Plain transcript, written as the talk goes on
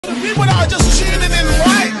People that are just tuning in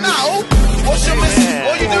right now, what's your message?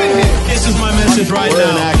 What are you doing here? This is my message right now.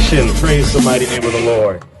 In action, praise the mighty name of the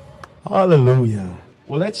Lord. Hallelujah.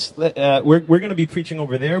 Well, we're going to be preaching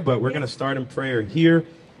over there, but we're going to start in prayer here.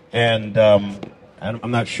 And I'm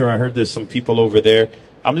not sure. I heard there's some people over there.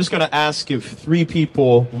 I'm just going to ask if 3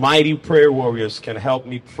 people, mighty prayer warriors, can help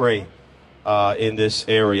me pray in this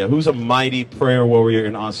area. Who's a mighty prayer warrior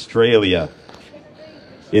in Australia?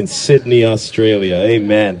 In Sydney, Australia.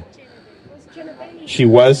 Amen. She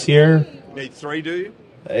was here. Need 3, do you?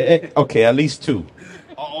 Okay, at least 2.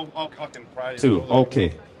 I can pray. 2.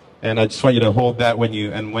 Okay. And I just want you to hold that when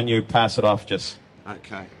you pass it off, just.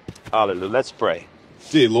 Okay. Hallelujah. Let's pray.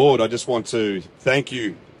 Dear Lord, I just want to thank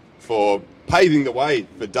you for paving the way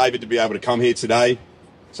for David to be able to come here today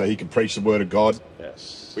so he can preach the word of God.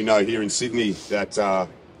 Yes. We know here in Sydney that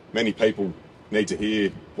many people need to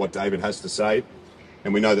hear what David has to say.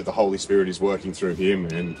 And we know that the Holy Spirit is working through him.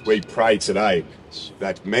 And we pray today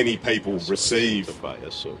that many people receive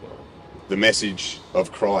the message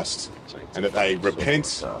of Christ and that they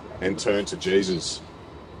repent and turn to Jesus.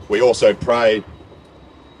 We also pray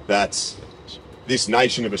that this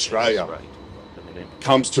nation of Australia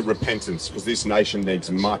comes to repentance, because this nation needs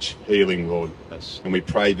much healing, Lord. And we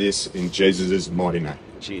pray this in Jesus' mighty name.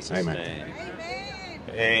 Jesus' Amen. name.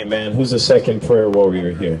 Amen. Who's the second prayer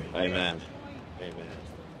warrior here? Amen.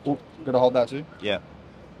 Got to hold that too? Yeah.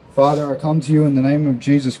 Father, I come to you in the name of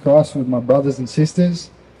Jesus Christ with my brothers and sisters.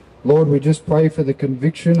 Lord, we just pray for the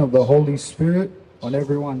conviction of the Holy Spirit on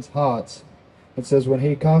everyone's hearts. It says when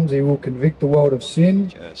he comes, he will convict the world of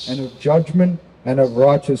sin and of judgment and of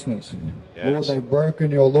righteousness. Lord, they've broken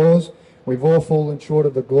your laws. We've all fallen short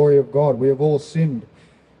of the glory of God. We have all sinned.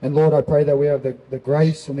 And Lord, I pray that we have the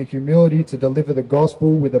grace and the humility to deliver the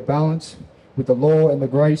gospel with a balance, with the law and the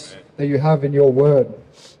grace that you have in your word.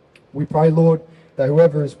 We pray, Lord, that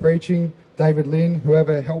whoever is preaching, David, Lynn,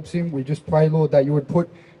 whoever helps him, we just pray, Lord, that you would put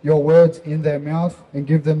your words in their mouth and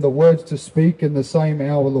give them the words to speak in the same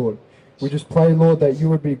hour, Lord. We just pray, Lord, that you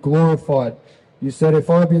would be glorified. You said, if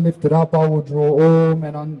I be lifted up, I will draw all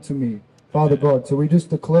men unto me, Father God. So we just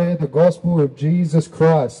declare the gospel of Jesus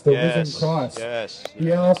Christ, the risen Christ,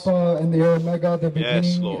 the Alpha and the Omega, the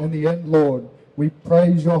beginning and the end, Lord. We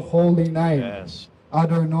praise your holy name.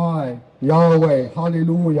 Adonai, Yahweh,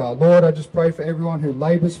 hallelujah. Lord, I just pray for everyone who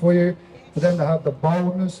labors for you, for them to have the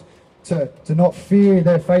boldness to not fear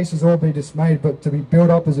their faces or be dismayed, but to be built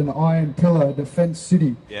up as an iron pillar, a defense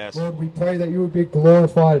city. Lord, we pray that you would be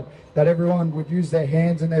glorified, that everyone would use their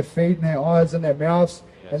hands and their feet and their eyes and their mouths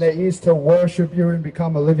and their ears to worship you and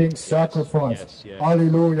become a living sacrifice.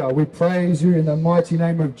 Hallelujah. We praise you in the mighty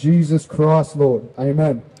name of Jesus Christ, Lord.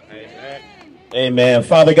 Amen. Amen.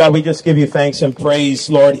 Father God, we just give you thanks and praise,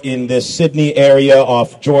 Lord, in this Sydney area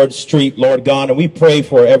off George Street, Lord God. And we pray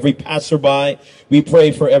for every passerby. We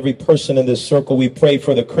pray for every person in this circle. We pray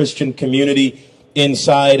for the Christian community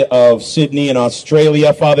inside of Sydney and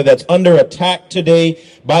Australia, Father, that's under attack today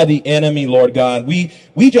by the enemy, Lord God. We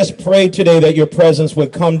just pray today that your presence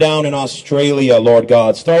would come down in Australia, Lord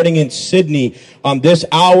God, starting in Sydney on this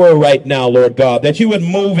hour right now, Lord God, that you would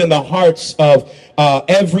move in the hearts of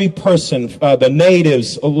every person, the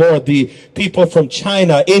natives, Lord, the people from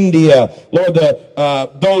China, India, Lord,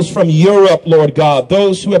 those from Europe, Lord God,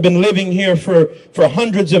 those who have been living here for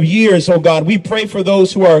hundreds of years, oh God. We pray for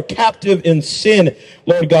those who are captive in sin,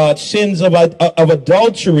 Lord God, sins of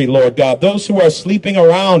adultery, Lord God, those who are sleeping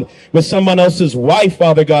around with someone else's wife,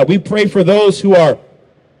 Father God. We pray for those who are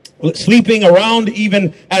sleeping around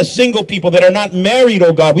even as single people that are not married,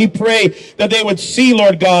 oh God. We pray that they would see,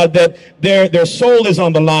 Lord God, that their soul is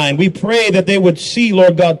on the line. We pray that they would see,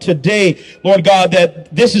 Lord God, today, Lord God,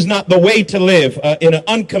 that this is not the way to live in an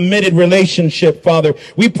uncommitted relationship, Father.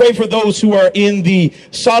 We pray for those who are in the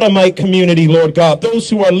sodomite community, Lord God,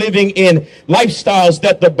 those who are living in lifestyles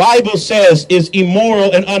that the Bible says is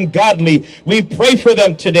immoral and ungodly. We pray for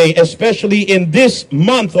them today, especially in this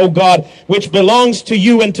month, oh God, which belongs to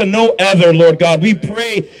you and to no other, Lord God. We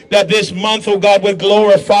pray that this month, oh God, would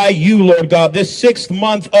glorify you, Lord God, this 6th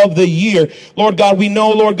month of the year. Lord God, we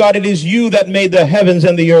know, Lord God, it is you that made the heavens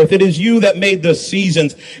and the earth. It is you that made the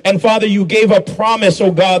seasons. And Father, you gave a promise,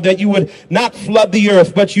 oh God, that you would not flood the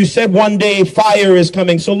earth, but you said one day fire is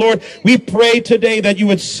coming. So Lord, we pray today that you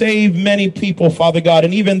would save many people, Father God,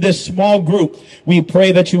 and even this small group. We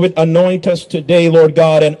pray that you would anoint us today, Lord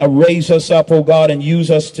God, and raise us up, oh God, and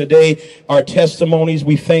use us today. Our testimonies,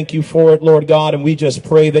 we thank you for it, Lord God, and we just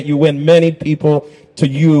pray that you win many people to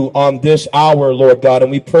you on this hour, Lord God, and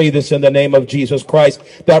we pray this in the name of Jesus Christ,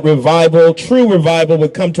 that revival, true revival,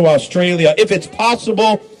 would come to Australia, if it's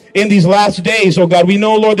possible, in these last days, oh God. We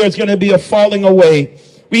know, Lord, there's going to be a falling away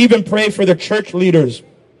We even pray for the church leaders.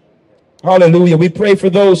 Hallelujah. We pray for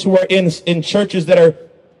those who are in churches that are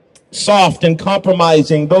soft and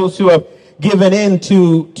compromising, those who have given in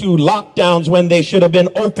to lockdowns when they should have been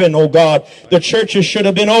open, oh God. The churches should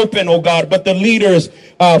have been open, oh God, but the leaders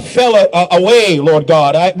fell away, Lord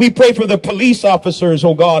God. We pray for the police officers,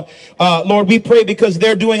 oh God. Lord, we pray because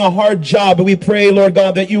they're doing a hard job. And we pray, Lord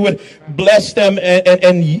God, that you would bless them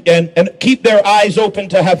and keep their eyes open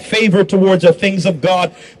to have favor towards the things of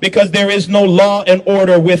God, because there is no law and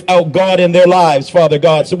order without God in their lives, Father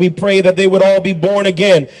God. So we pray that they would all be born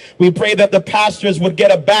again. We pray that the pastors would get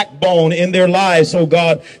a backbone in their lives, oh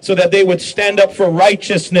God, so that they would stand up for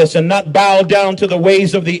righteousness and not bow down to the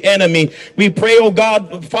ways of the enemy. We pray, oh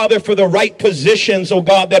God, Father, for the right positions, oh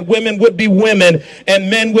God, that women would be women and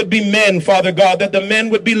men would be men, Father God, that the men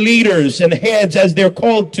would be leaders and heads as they're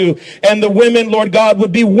called to, and the women, Lord God,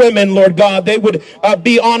 would be women, Lord God. They would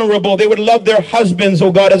be honorable. They would love their husbands,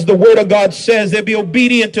 oh God, as the word of God says. They'd be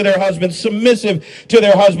obedient to their husbands, submissive to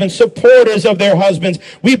their husbands, supporters of their husbands.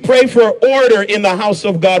 We pray for order in the house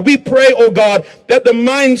of God. We pray, oh God, that the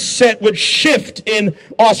mindset would shift in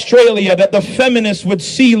Australia, that the feminists would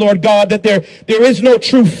see, Lord God, that there is no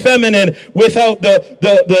true feminine without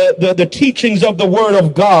the teachings of the word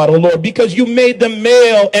of God, oh Lord, because you made them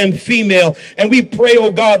male and female. And we pray,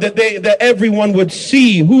 oh God, that everyone would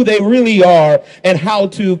see who they really are and how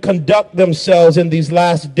to conduct themselves in these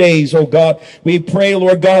last days, oh God. We pray,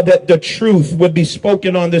 Lord God, that the truth would be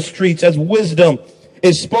spoken on the streets as wisdom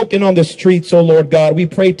is spoken on the streets, oh Lord God. We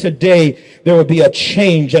pray today there will be a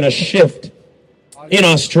change and a shift in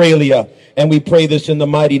Australia. And we pray this in the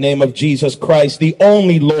mighty name of Jesus Christ, the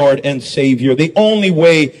only Lord and Savior, the only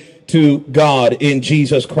way to God, in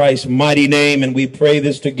Jesus Christ's mighty name. And we pray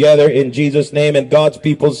this together in Jesus' name. And God's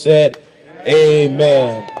people said,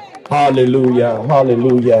 amen. Hallelujah.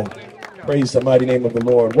 Hallelujah. Praise the mighty name of the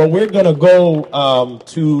Lord. Well, we're going to go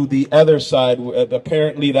to the other side.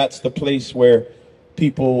 Apparently, that's the place where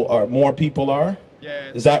more people are.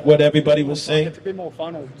 Yeah. Is that what everybody was saying? It's a bit more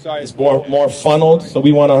funneled. So it's more funneled. So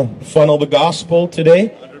we want to funnel the gospel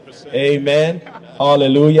today. 100%. Amen.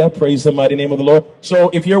 Hallelujah. Praise the mighty name of the Lord. So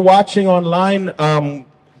if you're watching online,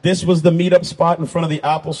 this was the meetup spot in front of the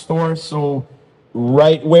Apple store. So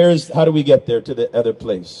how do we get there to the other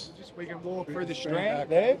place? We can walk through the Strand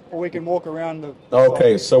there, or we can walk around the...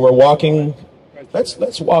 Okay, so we're walking...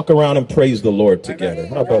 Let's walk around and praise the Lord together.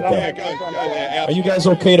 How about that? Are you guys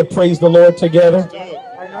okay to praise the Lord together?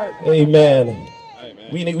 Amen.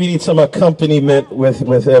 We need some accompaniment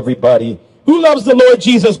with everybody. Who loves the Lord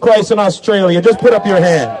Jesus Christ in Australia? Just put up your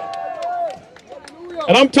hand.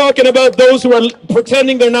 And I'm talking about those who are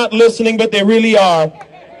pretending they're not listening, but they really are.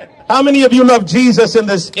 How many of you love Jesus on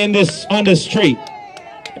the street?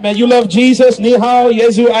 Amen. You love Jesus? Ni hao,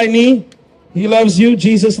 Yesu ai ni. He loves you.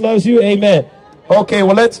 Jesus loves you. Amen. Okay,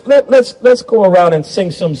 well let's go around and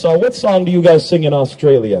sing some song. What song do you guys sing in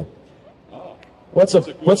Australia? What's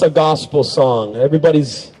a gospel song?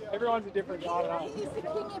 Everyone's a different God.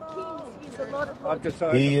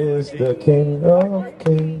 He is the King of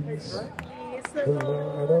Kings. The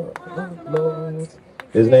Lord of Lords.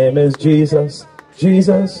 His name is Jesus.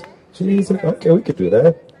 Jesus. Jesus. Okay, we could do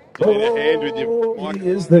that. Oh, he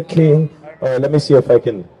is the King. All right, let me see if I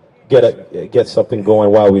can get something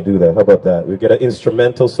going while we do that. How about that? We get an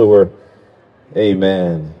instrumental, so we're,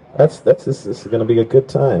 amen. This is going to be a good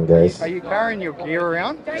time, guys. Are you carrying your gear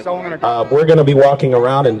around? So we're going to be walking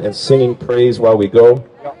around and singing praise while we go.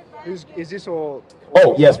 Yeah. Is this all?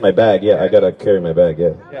 Oh, yes, my bag. Yeah, I got to carry my bag.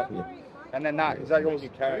 Yeah. And then is that yours? You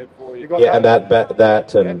carry it for you. Yeah, and that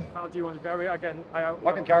and. How do you want to carry it? I can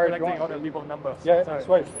carry it. You want? On a leave number. Yeah,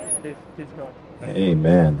 sweet. He's going.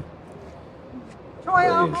 Amen. Troy,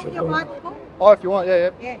 I'll hold your Bible. Oh, if you want,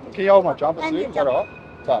 yeah. Can you hold my jumper suit? Is that all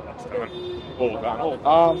right?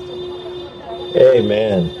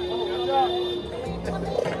 Amen.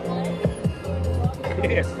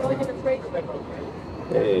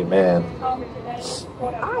 Amen.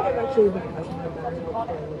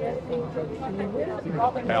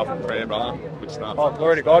 Powerful prayer, brother. Good stuff. Oh,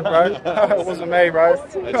 glory to God, bro. It wasn't me, bro.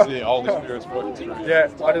 That's the Holy Spirit's working through. Yeah,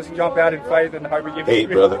 I just jump out in faith and hope we give Hey,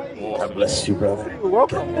 brother. God bless you, brother. You're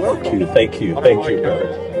welcome. Thank you,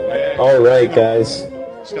 brother. All right, guys.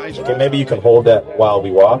 Okay, maybe you can hold that while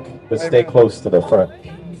we walk, but stay close to the front.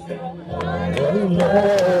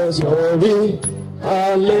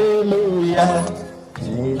 Hallelujah.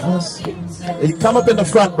 You come up in the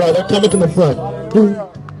front, brother. Come up in the front.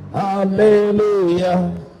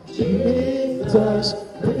 Hallelujah. Jesus,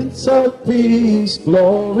 Prince of Peace,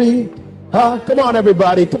 glory. Come on,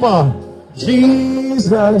 everybody. Come on.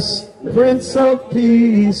 Jesus, Prince of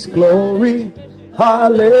Peace, glory.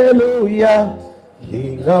 Hallelujah.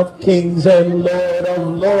 King of kings and Lord of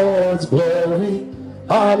lords, glory.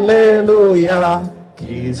 Hallelujah.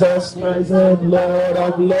 Jesus Christ and Lord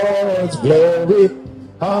of lords, glory.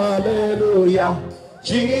 Hallelujah.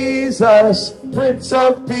 Jesus, Prince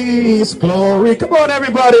of Peace, glory. Come on,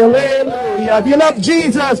 everybody. Hallelujah. If you love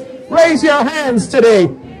Jesus, raise your hands today.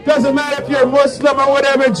 Doesn't matter if you're Muslim or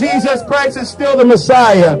whatever. Jesus Christ is still the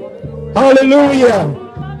Messiah. Hallelujah.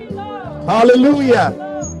 Hallelujah.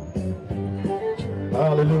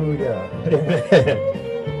 Hallelujah.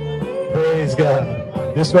 Amen. Praise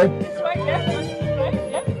God. This way?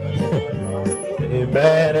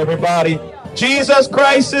 Amen, everybody. Jesus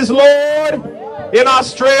Christ is Lord in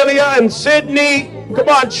Australia and Sydney. Come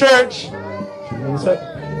on, church. Jesus,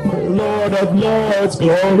 Lord of lords,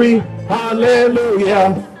 glory.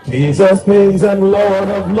 Hallelujah. Jesus Kings and Lord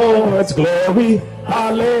of lords, glory.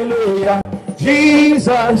 Hallelujah.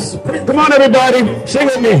 Jesus. Come on, everybody. Sing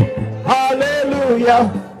with me.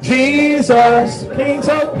 Hallelujah. Jesus, Kings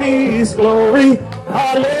of Peace, glory.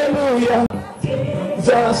 Hallelujah.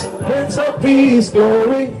 Jesus, Prince of Peace,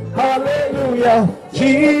 glory. Hallelujah.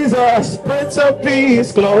 Jesus, Prince of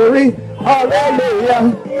Peace, glory.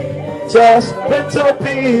 Hallelujah. Jesus, Prince of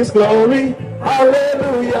Peace, glory.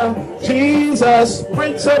 Hallelujah. Jesus,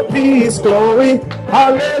 Prince of Peace, glory.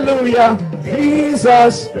 Hallelujah.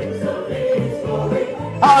 Jesus.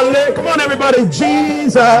 Hallelujah. Come on, everybody.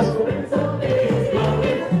 Jesus.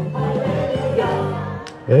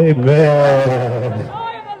 Amen.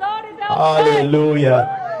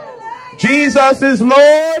 Hallelujah. Jesus is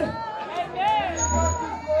Lord.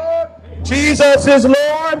 Jesus is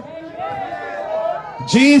Lord.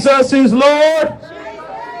 Jesus is Lord.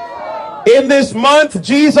 In this month,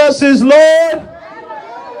 Jesus is Lord.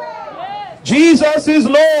 Jesus is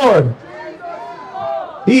Lord.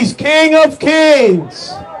 He's King of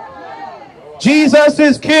Kings. Jesus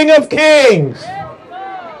is King of Kings.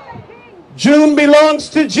 June belongs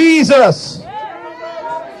to Jesus.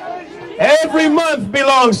 Every month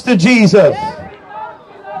belongs to Jesus.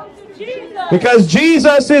 Because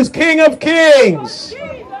Jesus is King of Kings.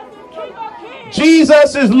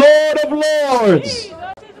 Jesus is Lord of Lords.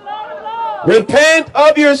 Repent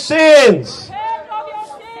of your sins.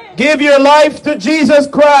 Give your life to Jesus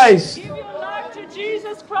Christ.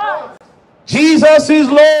 Jesus is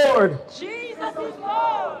Lord.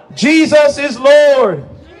 Jesus is Lord.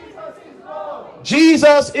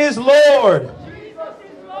 Jesus is Lord.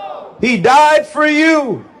 He died for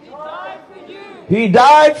you. He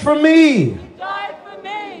died for me.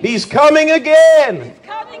 He's coming again.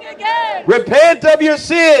 Repent of your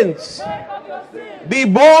sins. Be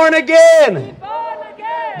born again.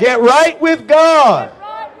 Get right with God.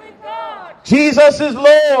 Jesus is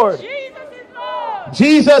Lord.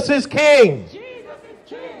 Jesus is King.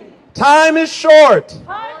 Time is short.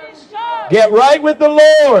 Get right with the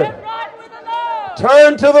Lord.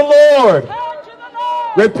 Turn to the Lord.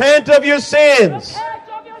 Repent of your sins.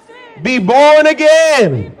 Be born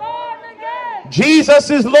again. Jesus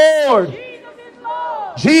is Lord.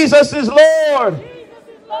 Jesus is Lord.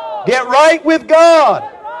 Get right with God.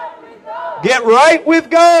 Get right with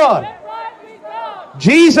God.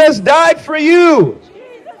 Jesus died for you.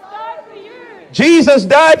 Jesus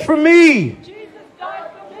died for me.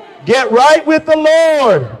 Get right with the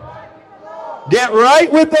Lord. Get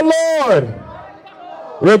right with the Lord.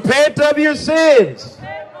 Repent of your sins.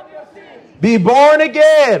 Be born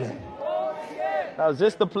again. Now, is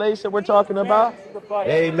this the place that we're talking about?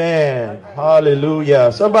 Amen.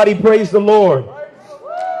 Hallelujah. Somebody praise the Lord.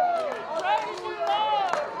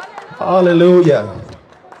 Hallelujah.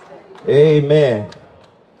 Amen.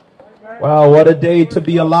 Wow, what a day to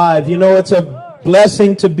be alive. You know, it's a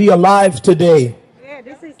blessing to be alive today.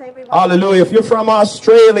 Hallelujah. If you're from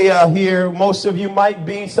Australia here, most of you might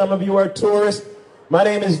be, some of you are tourists. My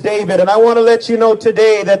name is David, and I want to let you know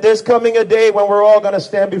today that there's coming a day when we're all going to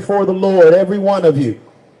stand before the Lord, every one of you.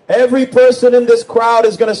 Every person in this crowd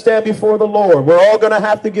is going to stand before the Lord. We're all going to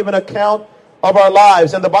have to give an account of our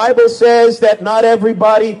lives. And the Bible says that not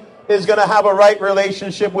everybody is going to have a right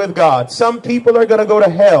relationship with God. Some people are going to go to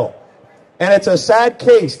hell. And it's a sad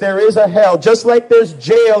case. There is a hell. Just like there's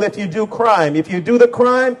jail if you do crime. If you do the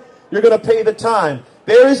crime, you're going to pay the time.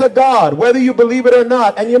 There is a God, whether you believe it or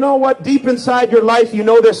not. And you know what? Deep inside your life, you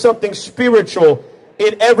know there's something spiritual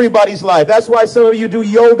in everybody's life. That's why some of you do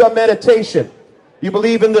yoga meditation. You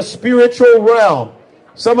believe in the spiritual realm.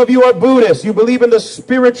 Some of you are Buddhists. You believe in the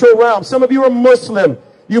spiritual realm. Some of you are Muslim.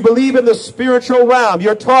 You believe in the spiritual realm.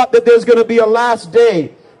 You're taught that there's going to be a last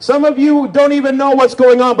day. Some of you don't even know what's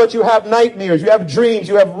going on, but you have nightmares, you have dreams,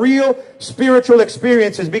 you have real spiritual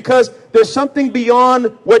experiences because there's something beyond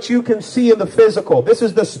what you can see in the physical. This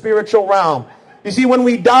is the spiritual realm. You see, when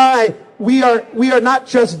we die, we are not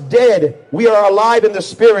just dead, we are alive in the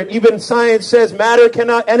spirit. Even science says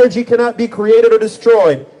energy cannot be created or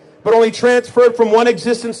destroyed, but only transferred from one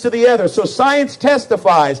existence to the other. So science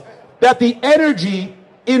testifies that the energy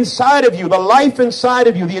inside of you, the life inside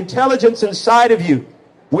of you, the intelligence inside of you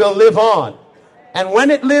will live on. And when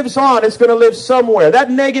it lives on, it's going to live somewhere. That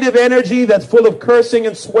negative energy that's full of cursing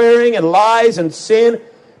and swearing and lies and sin,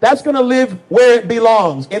 that's going to live where it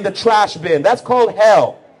belongs, in the trash bin. That's called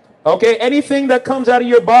hell. Okay? Anything that comes out of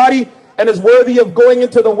your body and is worthy of going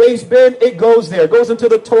into the waste bin, it goes there. It goes into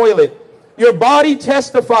the toilet. Your body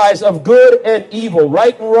testifies of good and evil,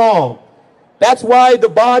 right and wrong. That's why the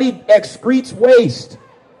body excretes waste.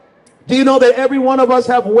 Do you know that every one of us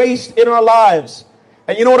have waste in our lives?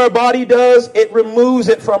 And you know what our body does? It removes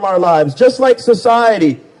it from our lives. Just like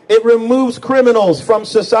society, it removes criminals from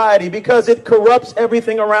society because it corrupts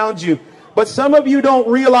everything around you. But some of you don't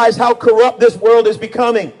realize how corrupt this world is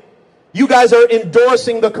becoming. You guys are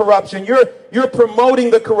endorsing the corruption. You're promoting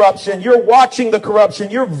the corruption. You're watching the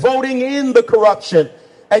corruption. You're voting in the corruption.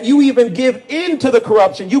 And you even give in to the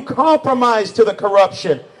corruption. You compromise to the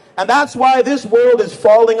corruption. And that's why this world is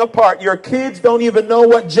falling apart. Your kids don't even know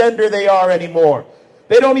what gender they are anymore.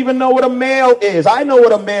 They don't even know what a male is. I know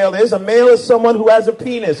what a male is. A male is someone who has a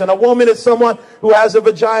penis, and a woman is someone who has a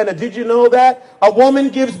vagina. Did you know that? A woman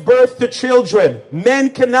gives birth to children. Men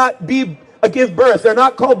cannot give birth. They're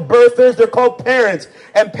not called birthers. They're called parents.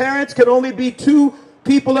 And parents can only be two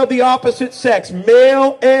people of the opposite sex,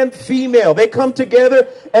 male and female. They come together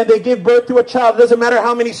and they give birth to a child. It doesn't matter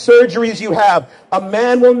how many surgeries you have. A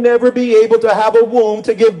man will never be able to have a womb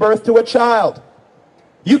to give birth to a child.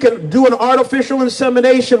 You can do an artificial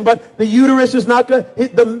insemination, but the uterus is not going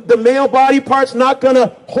to, the male body part's not going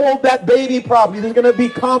to hold that baby properly. There's going to be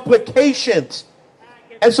complications.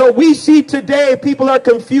 And so we see today people are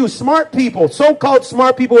confused. Smart people, so-called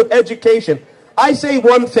smart people with education. I say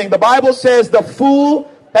one thing. The Bible says the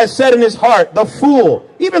fool has said in his heart, the fool,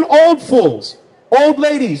 even old fools, old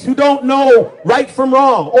ladies who don't know right from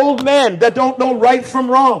wrong, old men that don't know right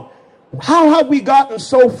from wrong. How have we gotten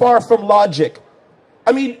so far from logic?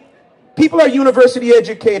 I mean, people are university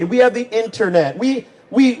educated. We have the internet.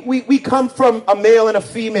 We come from a male and a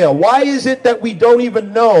female. Why is it that we don't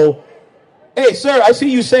even know? Hey, sir, I see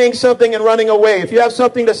you saying something and running away. If you have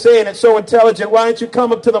something to say and it's so intelligent, why don't you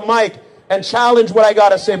come up to the mic and challenge what I got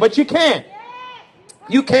to say? But you can't.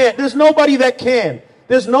 You can't. There's nobody that can.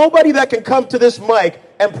 There's nobody that can come to this mic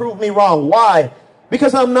and prove me wrong. Why?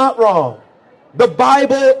 Because I'm not wrong. The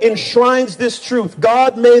Bible enshrines this truth.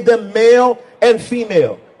 God made them male and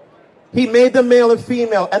female. He made them male and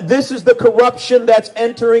female. And this is the corruption that's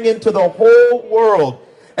entering into the whole world.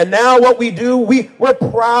 And now what we do, we're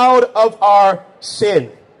proud of our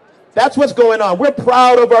sin. That's what's going on. We're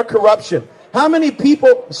proud of our corruption. How many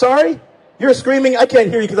people, sorry? You're screaming. I can't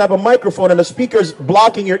hear you because I have a microphone and the speaker's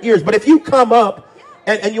blocking your ears. But if you come up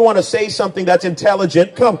and you want to say something that's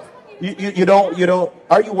intelligent, come. You don't.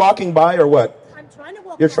 Are you walking by or what? I'm trying to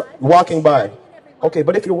walk You're by. walking by. Okay,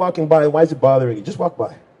 but if you're walking by, why is it bothering you? Just walk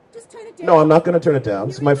by. Just turn it down. No, I'm not going to turn it down.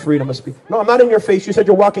 It's my freedom of speech. No, I'm not in your face. You said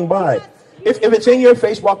you're walking by. If it's in your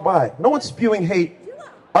face, walk by. No one's spewing hate.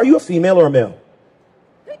 Are you a female or a male?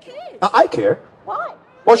 Who cares? I care. Why?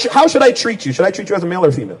 Well, how should I treat you? Should I treat you as a male or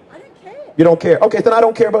a female? I don't care. You don't care. Okay, then I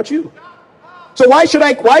don't care about you. So why should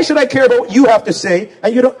I care about what you have to say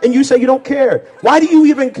and you say you don't care? Why do you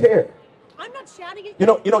even care? I'm not shouting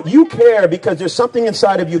at You care because there's something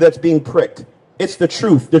inside of you that's being pricked. It's the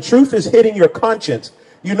truth. The truth is hitting your conscience.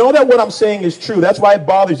 You know that what I'm saying is true. That's why it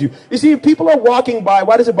bothers you. You see, if people are walking by,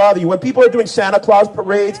 why does it bother you? When people are doing Santa Claus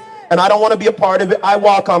parades and I don't want to be a part of it, I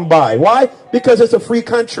walk on by. Why? Because it's a free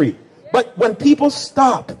country. But when people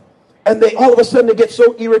stop and they all of a sudden they get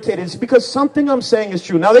so irritated, it's because something I'm saying is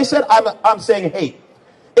true. Now they said I'm saying hate.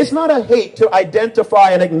 It's not a hate to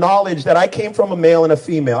identify and acknowledge that I came from a male and a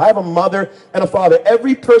female. I have a mother and a father.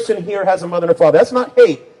 Every person here has a mother and a father. That's not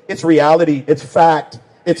hate. It's reality. It's fact.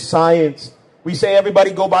 It's science. We say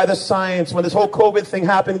everybody go by the science. When this whole COVID thing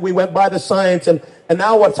happened, we went by the science. And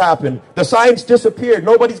now what's happened? The science disappeared.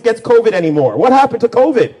 Nobody gets COVID anymore. What happened to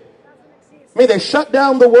COVID? I mean, they shut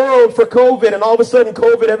down the world for COVID, and all of a sudden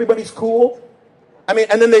COVID, everybody's cool. I mean,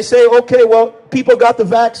 and then they say, okay, well, people got the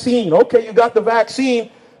vaccine. Okay, you got the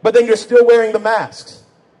vaccine, but then you're still wearing the masks.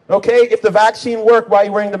 Okay, if the vaccine worked, why are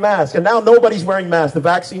you wearing the mask? And now nobody's wearing masks. The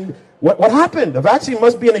vaccine, what happened? The vaccine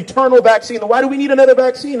must be an eternal vaccine. Why do we need another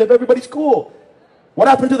vaccine if everybody's cool? What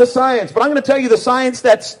happened to the science? But I'm going to tell you the science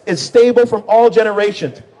that is stable from all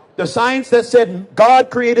generations. The science that said God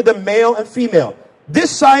created the male and female. This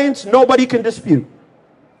science, nobody can dispute.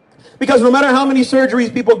 Because no matter how many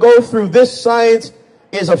surgeries people go through, this science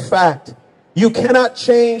is a fact. You cannot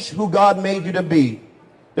change who God made you to be.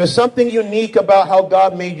 There's something unique about how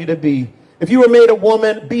God made you to be. If you were made a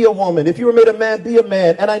woman, be a woman. If you were made a man, be a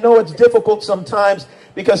man. And I know it's difficult sometimes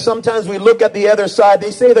because sometimes we look at the other side.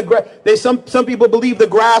 They say some people believe the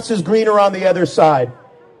grass is greener on the other side.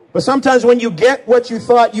 But sometimes when you get what you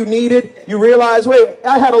thought you needed, you realize, wait,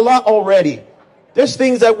 I had a lot already. There's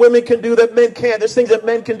things that women can do that men can't. There's things that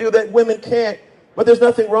men can do that women can't. But there's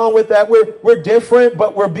nothing wrong with that. We're different,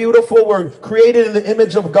 but we're beautiful. We're created in the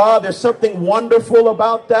image of God. There's something wonderful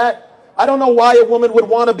about that. I don't know why a woman would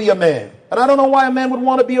want to be a man. And I don't know why a man would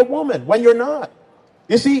want to be a woman when you're not.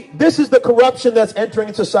 You see, this is the corruption that's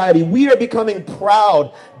entering society. We are becoming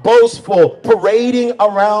proud, boastful, parading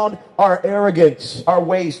around our arrogance, our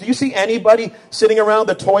waste. Do you see anybody sitting around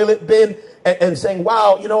the toilet bin and saying,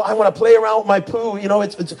 wow, you know, I want to play around with my poo. You know,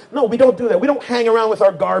 no, we don't do that. We don't hang around with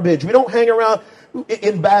our garbage. We don't hang around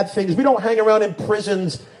in bad things. We don't hang around in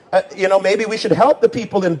prisons. You know, maybe we should help the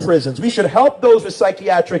people in prisons. We should help those with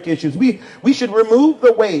psychiatric issues. We should remove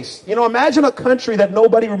the waste. You know, imagine a country that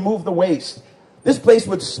nobody removed the waste. This place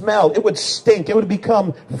would smell. It would stink. It would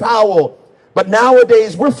become foul. But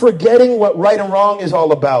nowadays, we're forgetting what right and wrong is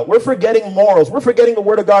all about. We're forgetting morals. We're forgetting the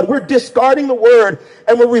Word of God. We're discarding the Word,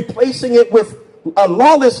 and we're replacing it with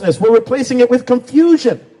lawlessness. We're replacing it with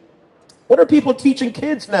confusion. What are people teaching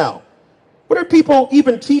kids now? What are people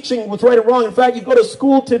even teaching what's right and wrong? In fact, you go to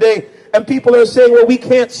school today, and people are saying, well, we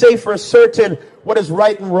can't say for certain what is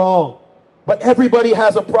right and wrong. But everybody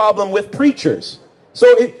has a problem with preachers. So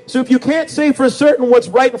if you can't say for certain what's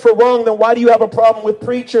right and for wrong, then why do you have a problem with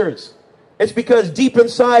preachers? It's because deep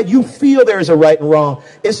inside you feel there's a right and wrong.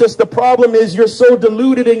 It's just the problem is you're so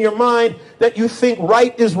deluded in your mind that you think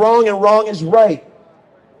right is wrong and wrong is right.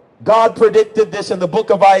 God predicted this in the book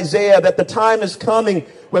of Isaiah, that the time is coming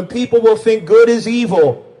when people will think good is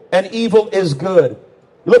evil and evil is good.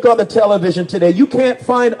 Look on the television today. You can't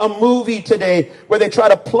find a movie today where they try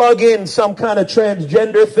to plug in some kind of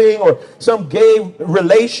transgender thing or some gay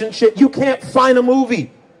relationship. You can't find a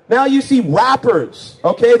movie. Now you see rappers,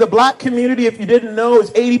 okay? The black community, if you didn't know,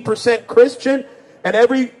 is 80% Christian. And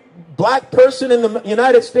every black person in the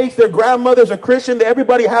United States, their grandmothers are Christian.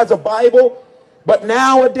 Everybody has a Bible. But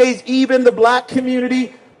nowadays, even the black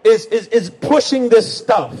community is pushing this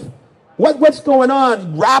stuff. What's going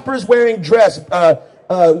on? Rappers wearing dress.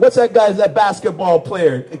 What's that guy, that basketball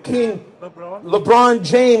player? LeBron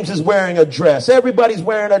James is wearing a dress. Everybody's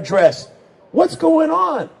wearing a dress. What's going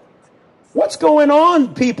on? What's going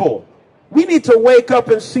on, people? We need to wake up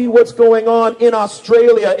and see what's going on in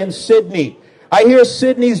Australia, in Sydney. I hear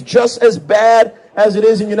Sydney's just as bad as it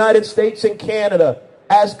is in the United States and Canada,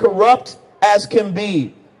 as corrupt as can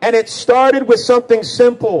be. And it started with something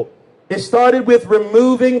simple. It started with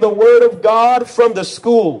removing the Word of God from the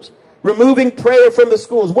schools. Removing prayer from the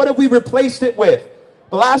schools. What have we replaced it with?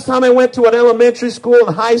 The last time I went to an elementary school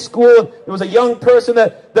and high school, there was a young person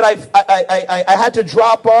that I had to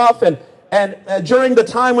drop off, and during the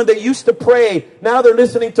time when they used to pray, now they're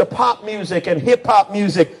listening to pop music and hip hop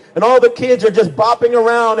music, and all the kids are just bopping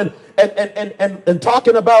around and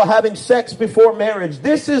talking about having sex before marriage.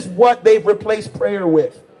 This is what they've replaced prayer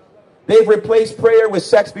with. They've replaced prayer with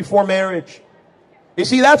sex before marriage. You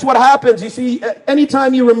see, that's what happens. You see,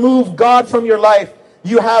 anytime you remove God from your life,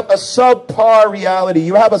 you have a subpar reality.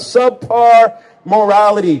 You have a subpar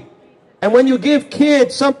morality. And when you give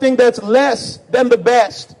kids something that's less than the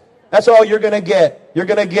best, that's all you're going to get. You're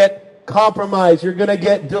going to get compromise. You're going to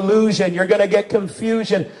get delusion. You're going to get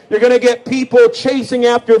confusion. You're going to get people chasing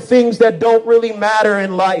after things that don't really matter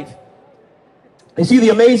in life. You see, the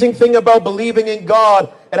amazing thing about believing in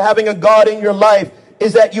God and having a God in your life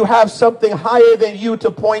is that you have something higher than you to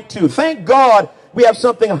point to. Thank God we have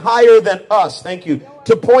something higher than us, thank you,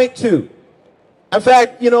 to point to. In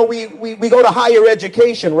fact, you know, we go to higher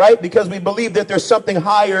education, right? Because we believe that there's something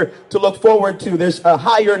higher to look forward to. There's a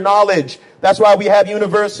higher knowledge. That's why we have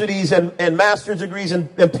universities and master's degrees and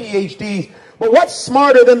PhDs. But what's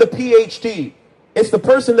smarter than the PhD? It's the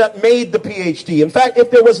person that made the PhD. In fact, if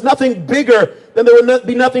there was nothing bigger, then there would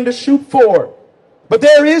be nothing to shoot for. But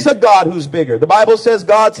there is a God who's bigger. The Bible says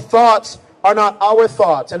God's thoughts are not our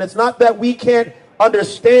thoughts. And it's not that we can't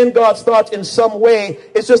understand God's thoughts in some way.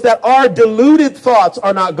 It's just that our deluded thoughts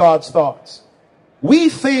are not God's thoughts. We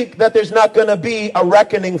think that there's not going to be a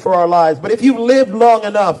reckoning for our lives. But if you've lived long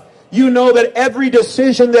enough, you know that every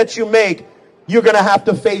decision that you make, you're going to have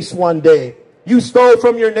to face one day. You stole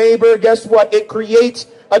from your neighbor. Guess what? It creates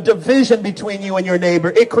a division between you and your neighbor.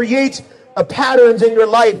 It creates patterns in your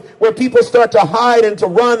life where people start to hide and to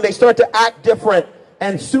run. They start to act different.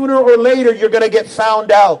 And sooner or later, you're going to get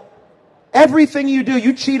found out. Everything you do,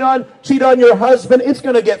 you cheat on your husband, it's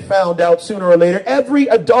going to get found out sooner or later. Every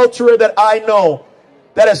adulterer that I know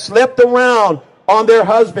that has slept around on their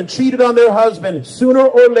husband, cheated on their husband, sooner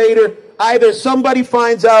or later, either somebody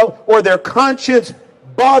finds out or their conscience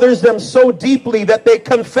bothers them so deeply that they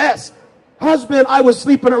confess, husband, I was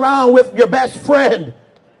sleeping around with your best friend.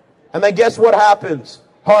 And then guess what happens?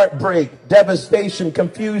 Heartbreak, devastation,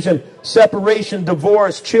 confusion, separation,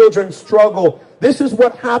 divorce, children struggle. This is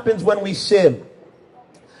what happens when we sin.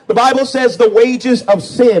 The Bible says the wages of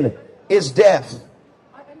sin is death.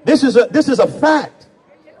 This is a fact.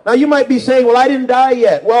 Now you might be saying, well, I didn't die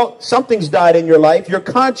yet. Well, something's died in your life. Your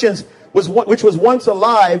conscience, which was once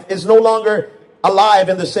alive, is no longer alive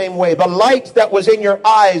in the same way. The light that was in your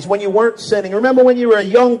eyes when you weren't sinning. Remember when you were a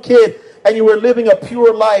young kid and you were living a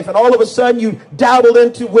pure life, and all of a sudden you dabbled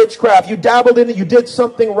into witchcraft. You did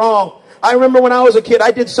something wrong. I remember when I was a kid,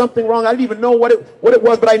 I did something wrong. I didn't even know what it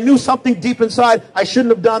was, but I knew something deep inside. I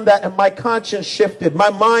shouldn't have done that, and my conscience shifted.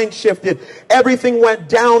 My mind shifted. Everything went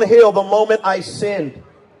downhill the moment I sinned.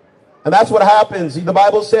 And that's what happens. The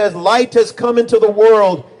Bible says, light has come into the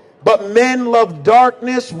world, but men love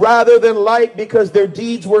darkness rather than light because their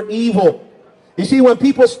deeds were evil. You see, when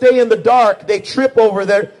people stay in the dark, they trip over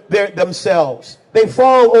themselves. They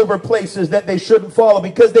fall over places that they shouldn't fall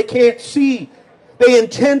because they can't see. They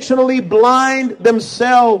intentionally blind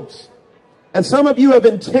themselves. And some of you have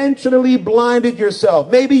intentionally blinded yourself.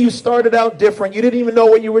 Maybe you started out different. You didn't even know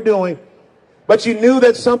what you were doing. But you knew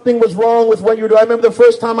that something was wrong with what you were doing. I remember the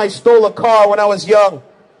first time I stole a car when I was young.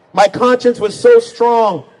 My conscience was so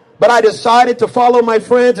strong. But I decided to follow my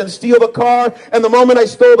friends and steal the car. And the moment I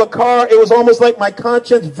stole the car, it was almost like my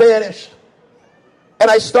conscience vanished.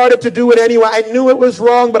 And I started to do it anyway. I knew it was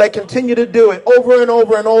wrong, but I continued to do it over and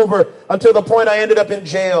over and over until the point I ended up in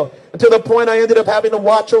jail. Until the point I ended up having to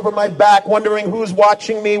watch over my back, wondering who's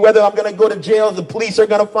watching me, whether I'm going to go to jail, the police are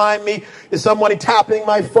going to find me, is somebody tapping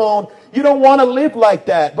my phone. You don't want to live like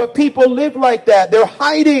that, but people live like that. They're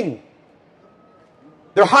hiding.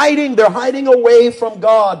 They're hiding away from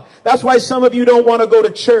God. That's why some of you don't want to go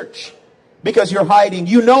to church, because you're hiding.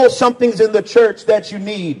 You know something's in the church that you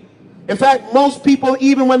need. In fact, most people,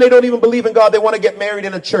 even when they don't even believe in God, they want to get married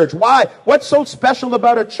in a church. Why? What's so special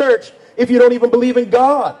about a church if you don't even believe in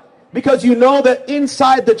God? Because you know that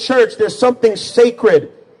inside the church there's something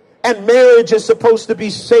sacred. And marriage is supposed to be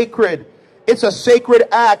sacred. It's a sacred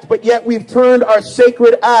act, but yet we've turned our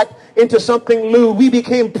sacred act into something lewd. We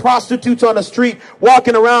became prostitutes on the street,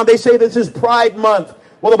 walking around. They say this is Pride Month.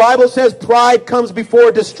 Well, the Bible says pride comes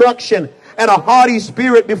before destruction and a haughty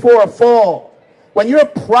spirit before a fall. When you're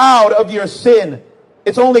proud of your sin,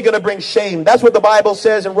 it's only going to bring shame. That's what the Bible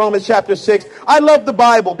says in Romans chapter 6. I love the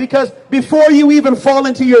Bible because before you even fall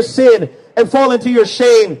into your sin and fall into your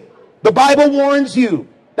shame, the Bible warns you.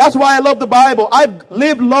 That's why I love the Bible. I've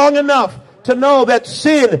lived long enough to know that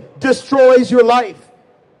sin destroys your life.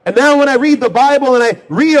 And now when I read the Bible and I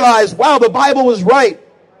realize, wow, the Bible was right.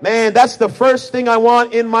 Man, that's the first thing I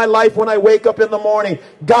want in my life when I wake up in the morning.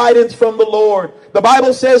 Guidance from the Lord. The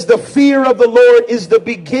Bible says the fear of the Lord is the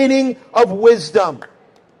beginning of wisdom.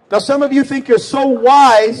 Now, some of you think you're so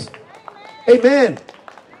wise. Amen.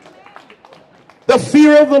 The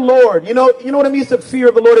fear of the Lord. You know what it means to fear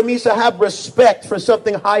of the Lord? It means to have respect for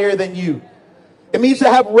something higher than you. It means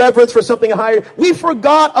to have reverence for something higher. We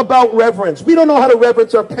forgot about reverence. We don't know how to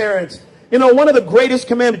reverence our parents. You know, one of the greatest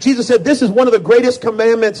commandments, Jesus said, this is one of the greatest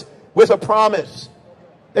commandments with a promise,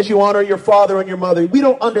 that you honor your father and your mother. We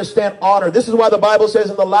don't understand honor. This is why the Bible says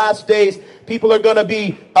in the last days, people are going to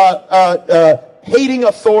be hating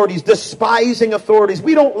authorities, despising authorities.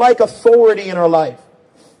 We don't like authority in our life.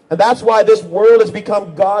 And that's why this world has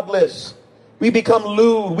become godless. We become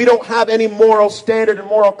lewd. We don't have any moral standard and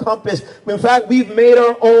moral compass. In fact, we've made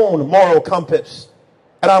our own moral compass.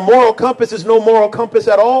 And our moral compass is no moral compass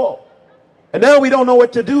at all. And now we don't know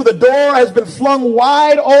what to do. The door has been flung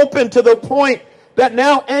wide open to the point that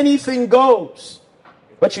now anything goes.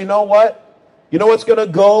 But you know what? You know what's going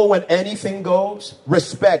to go when anything goes?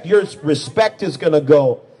 Respect. Your respect is going to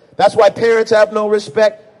go. That's why parents have no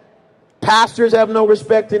respect. Pastors have no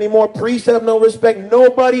respect anymore. Priests have no respect.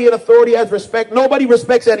 Nobody in authority has respect. Nobody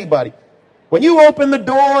respects anybody. When you open the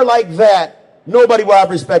door like that, nobody will have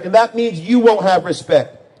respect. And that means you won't have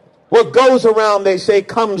respect. What goes around, they say,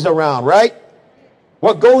 comes around, right?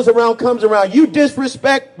 What goes around comes around. You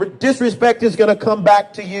disrespect is going to come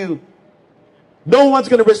back to you. No one's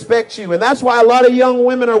going to respect you. And that's why a lot of young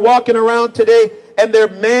women are walking around today and their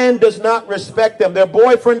man does not respect them. Their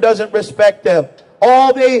boyfriend doesn't respect them.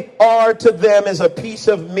 All they are to them is a piece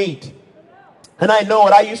of meat. And I know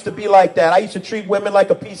it. I used to be like that. I used to treat women like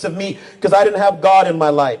a piece of meat because I didn't have God in my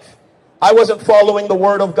life. I wasn't following the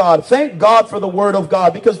word of God. Thank God for the word of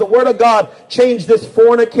God, because the word of God changed this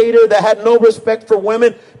fornicator that had no respect for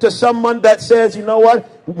women to someone that says, you know what?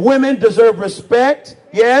 Women deserve respect.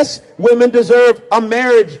 Yes, women deserve a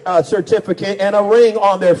marriage certificate and a ring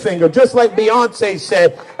on their finger, just like Beyonce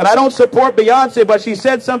said. And I don't support Beyonce, but she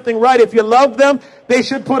said something right. If you love them, they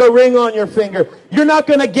should put a ring on your finger. You're not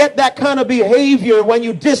going to get that kind of behavior when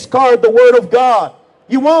you discard the word of God.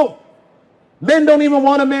 You won't. Men don't even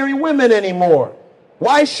want to marry women anymore.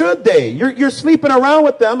 Why should they? You're sleeping around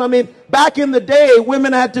with them. I mean, back in the day,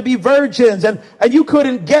 women had to be virgins, and you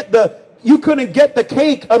couldn't get the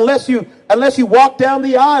cake unless you walked down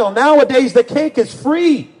the aisle. Nowadays, the cake is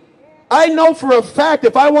free. I know for a fact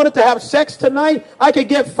if I wanted to have sex tonight, I could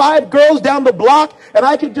get 5 girls down the block and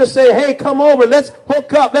I could just say, hey, come over, let's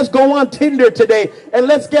hook up, let's go on Tinder today and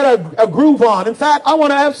let's get a groove on. In fact, I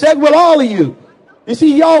want to have sex with all of you. You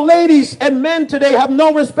see, y'all ladies and men today have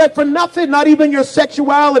no respect for nothing, not even your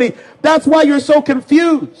sexuality. That's why you're so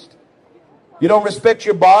confused. You don't respect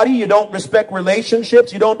your body. You don't respect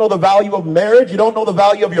relationships. You don't know the value of marriage. You don't know the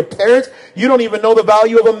value of your parents. You don't even know the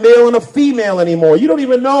value of a male and a female anymore. You don't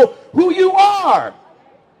even know who you are.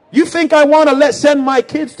 You think I want to send my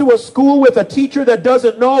kids to a school with a teacher that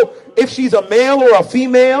doesn't know if she's a male or a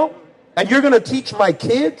female? And you're going to teach my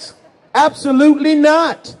kids? Absolutely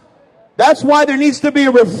not. That's why there needs to be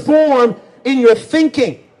a reform in your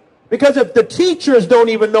thinking. Because if the teachers don't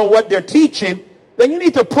even know what they're teaching, then you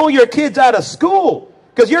need to pull your kids out of school.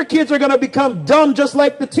 Because your kids are going to become dumb just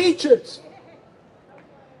like the teachers.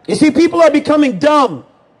 You see, people are becoming dumb,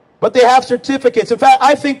 but they have certificates. In fact,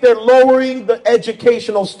 I think they're lowering the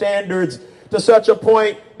educational standards to such a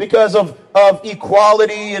point because of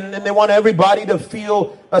equality, and they want everybody to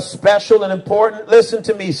feel special and important. Listen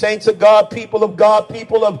to me, saints of God, people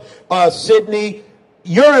of Sydney.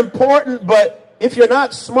 You're important, but if you're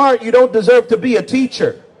not smart, you don't deserve to be a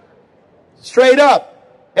teacher. Straight up.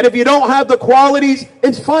 And if you don't have the qualities,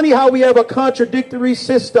 it's funny how we have a contradictory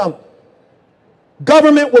system.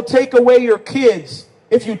 Government will take away your kids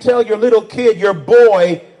if you tell your little kid, your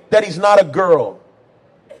boy, that he's not a girl.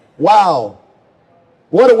 Wow.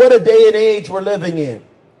 What a day and age we're living in.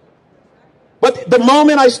 But the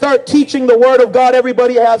moment I start teaching the Word of God,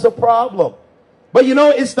 everybody has a problem. But you know,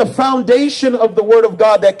 it's the foundation of the Word of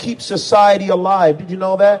God that keeps society alive. Did you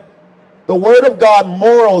know that? The Word of God,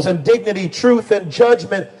 morals and dignity, truth and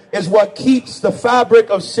judgment is what keeps the fabric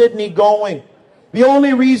of Sydney going. The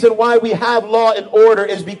only reason why we have law and order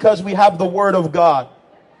is because we have the Word of God.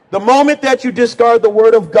 The moment that you discard the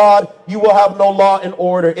Word of God, you will have no law and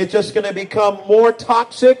order. It's just going to become more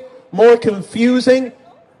toxic, more confusing,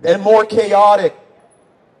 and more chaotic.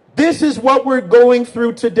 This is what we're going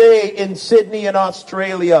through today in Sydney and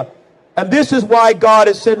Australia. And this is why God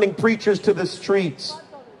is sending preachers to the streets.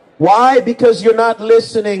 Why? Because you're not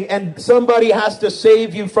listening, and somebody has to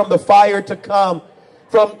save you from the fire to come,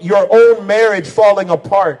 from your own marriage falling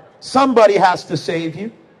apart. Somebody has to save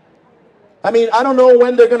you. I mean, I don't know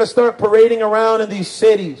when they're going to start parading around in these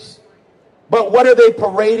cities. But what are they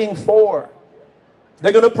parading for?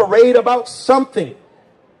 They're going to parade about something.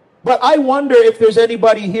 But I wonder if there's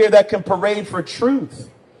anybody here that can parade for truth.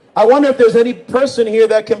 I wonder if there's any person here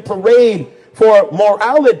that can parade for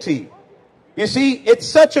morality. You see, it's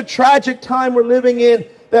such a tragic time we're living in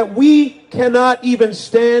that we cannot even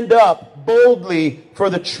stand up boldly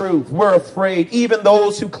for the truth. We're afraid. Even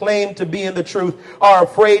those who claim to be in the truth are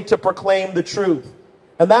afraid to proclaim the truth.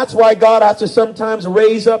 And that's why God has to sometimes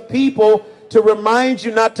raise up people to remind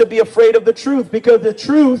you not to be afraid of the truth, because the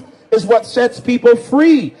truth is what sets people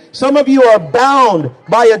free. Some of you are bound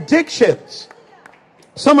by addictions.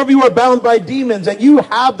 Some of you are bound by demons, and you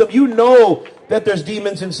have them. You know that there's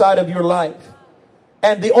demons inside of your life.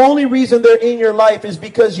 And the only reason they're in your life is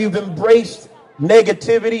because you've embraced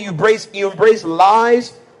negativity, you embrace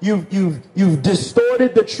lies, you've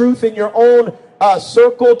distorted the truth in your own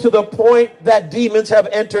circle to the point that demons have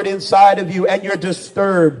entered inside of you, and you're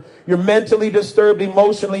disturbed. You're mentally disturbed,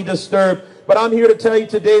 emotionally disturbed. But I'm here to tell you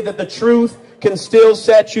today that the truth can still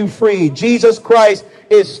set you free. Jesus Christ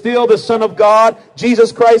is still the Son of God.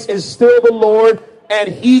 Jesus Christ is still the Lord, and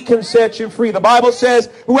He can set you free. The Bible says,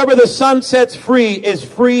 whoever the Son sets free is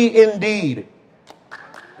free indeed.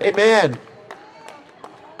 Amen.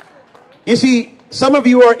 You see, some of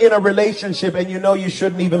you are in a relationship and you know you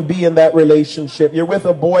shouldn't even be in that relationship. You're with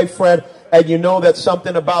a boyfriend and you know that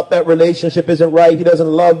something about that relationship isn't right. He doesn't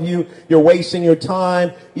love you. You're wasting your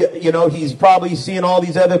time. You know, he's probably seeing all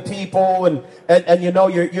these other people, and you know,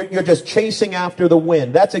 you're just chasing after the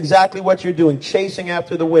wind. That's exactly what you're doing, chasing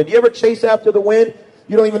after the wind. You ever chase after the wind?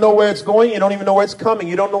 You don't even know where it's going. You don't even know where it's coming.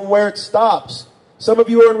 You don't know where it stops. Some of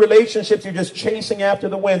you are in relationships, you're just chasing after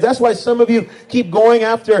the winds. That's why some of you keep going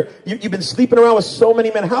after, you've been sleeping around with so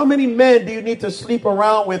many men. How many men do you need to sleep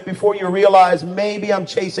around with before you realize maybe I'm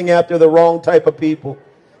chasing after the wrong type of people?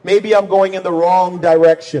 Maybe I'm going in the wrong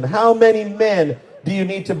direction. How many men do you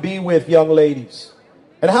need to be with, young ladies?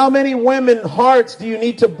 And how many women's hearts do you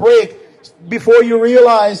need to break before you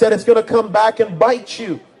realize that it's going to come back and bite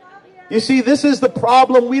you? You see, this is the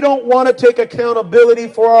problem. We don't want to take accountability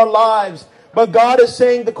for our lives. But God is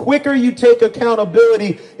saying the quicker you take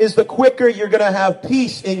accountability is the quicker you're going to have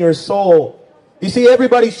peace in your soul. You see,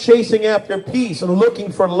 everybody's chasing after peace and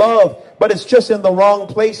looking for love, but it's just in the wrong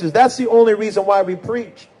places. That's the only reason why we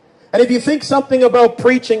preach. And if you think something about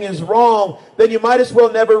preaching is wrong, then you might as well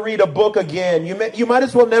never read a book again. You might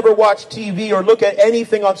as well never watch TV or look at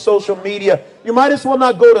anything on social media. You might as well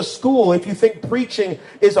not go to school if you think preaching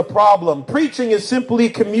is a problem. Preaching is simply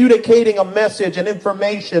communicating a message and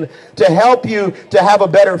information to help you to have a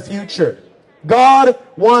better future. God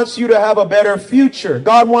wants you to have a better future.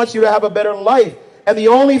 God wants you to have a better life. And the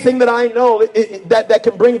only thing that I know that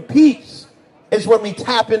can bring peace is when we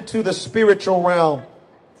tap into the spiritual realm.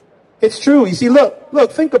 It's true. You see,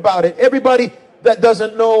 look, think about it. Everybody that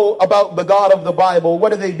doesn't know about the God of the Bible,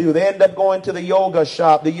 what do? They end up going to the yoga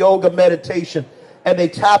shop, the yoga meditation, and they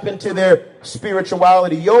tap into their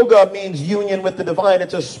spirituality. Yoga means union with the divine.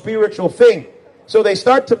 It's a spiritual thing. So they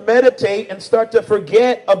start to meditate and start to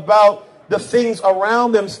forget about the things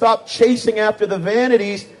around them, stop chasing after the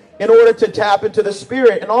vanities in order to tap into the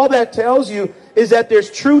spirit. And all that tells you is that there's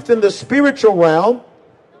truth in the spiritual realm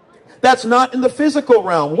that's not in the physical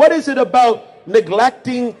realm. What is it about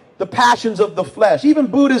neglecting the passions of the flesh? Even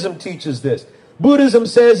Buddhism teaches this. Buddhism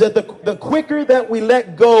says that the quicker that we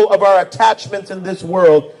let go of our attachments in this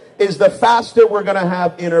world is the faster we're going to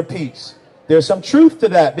have inner peace. There's some truth to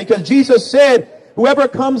that, because Jesus said, whoever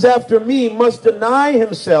comes after me must deny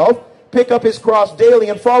himself, pick up his cross daily,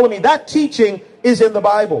 and follow me. That teaching is in the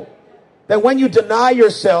Bible. That when you deny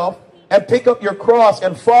yourself and pick up your cross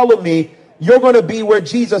and follow me, you're going to be where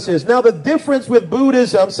Jesus is. Now, the difference with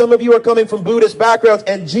Buddhism, some of you are coming from Buddhist backgrounds,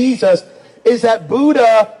 and Jesus, is that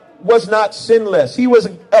Buddha was not sinless. He was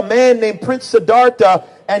a man named Prince Siddhartha,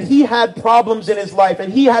 and he had problems in his life,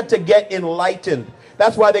 and he had to get enlightened.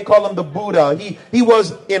 That's why they call him the Buddha. He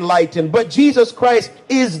was enlightened. But Jesus Christ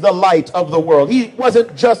is the light of the world. He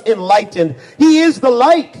wasn't just enlightened. He is the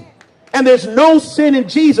light. And there's no sin in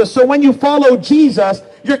Jesus. So when you follow Jesus,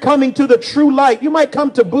 you're coming to the true light. You might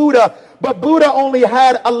come to Buddha, but Buddha only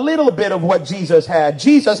had a little bit of what Jesus had.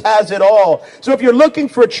 Jesus has it all. So if you're looking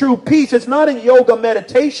for true peace, it's not in yoga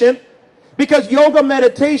meditation, because yoga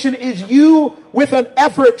meditation is you with an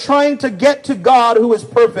effort trying to get to God who is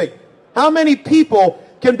perfect. How many people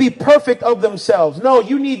can be perfect of themselves? No,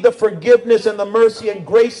 you need the forgiveness and the mercy and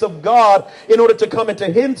grace of God in order to come into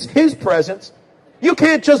his presence. You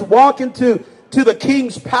can't just walk into the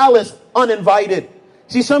king's palace uninvited.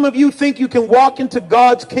 See, some of you think you can walk into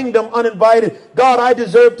God's kingdom uninvited. God, I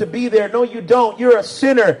deserve to be there. No, you don't. You're a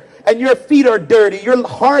sinner, and your feet are dirty. Your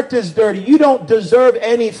heart is dirty. You don't deserve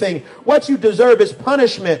anything. What you deserve is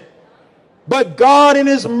punishment. But God in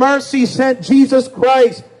his mercy sent Jesus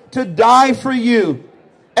Christ to die for you.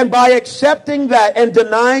 And by accepting that and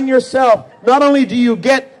denying yourself, not only do you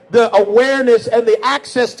get the awareness and the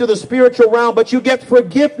access to the spiritual realm, but you get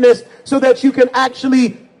forgiveness so that you can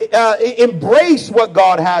actually embrace what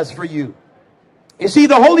God has for you. You see,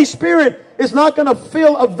 the Holy Spirit is not going to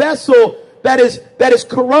fill a vessel that is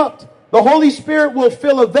corrupt. The Holy Spirit will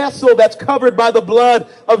fill a vessel that's covered by the blood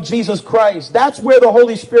of Jesus Christ. That's where the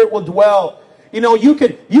Holy Spirit will dwell. You know, you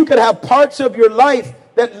could have parts of your life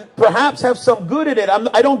that perhaps have some good in it.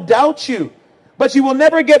 I don't doubt you. But you will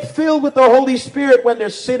never get filled with the Holy Spirit when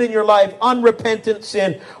there's sin in your life, unrepentant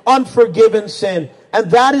sin, unforgiven sin. And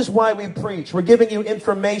that is why we preach. We're giving you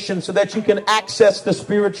information so that you can access the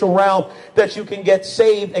spiritual realm, that you can get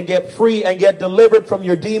saved and get free and get delivered from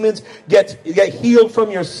your demons, get healed from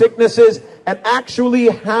your sicknesses, and actually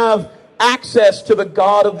have access to the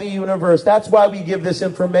God of the universe. That's why we give this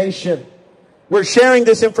information. We're sharing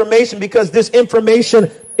this information because this information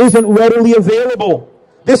isn't readily available.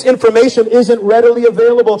 This information isn't readily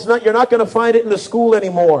available. You're not going to find it in the school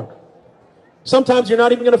anymore. Sometimes you're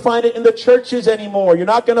not even going to find it in the churches anymore. You're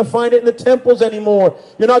not going to find it in the temples anymore.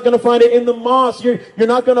 You're not going to find it in the mosque. You're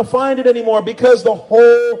not going to find it anymore because the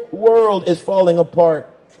whole world is falling apart.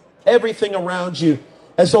 Everything around you.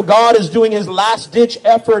 And so God is doing his last-ditch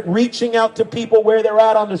effort, reaching out to people where they're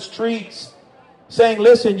at on the streets, saying,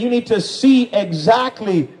 listen, you need to see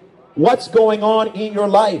exactly what's going on in your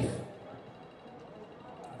life.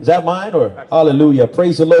 Is that mine or? Hallelujah.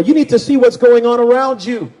 Praise the Lord. You need to see what's going on around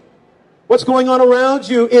you. What's going on around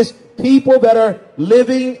you is people that are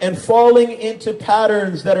living and falling into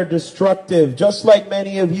patterns that are destructive, just like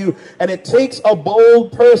many of you. And it takes a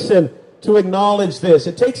bold person to acknowledge this.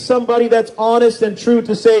 It takes somebody that's honest and true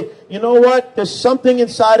to say, you know what? There's something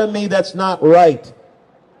inside of me that's not right.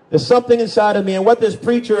 There's something inside of me. And what this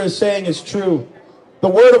preacher is saying is true. The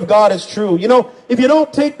word of God is true. You know, if you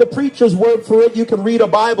don't take the preacher's word for it, you can read a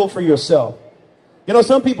Bible for yourself. You know,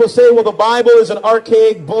 some people say, well, the Bible is an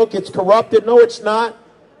archaic book. It's corrupted. No, it's not.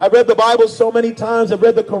 I've read the Bible so many times. I've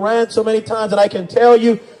read the Quran so many times. And I can tell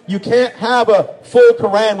you, you can't have a full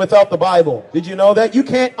Quran without the Bible. Did you know that? You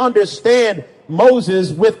can't understand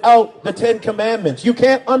Moses without the Ten Commandments. You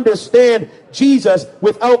can't understand Jesus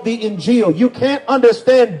without the Injil. You can't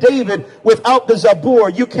understand David without the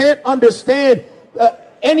Zabur. You can't understand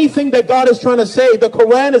anything that God is trying to say. The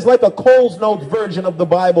Quran is like a Coles Notes version of the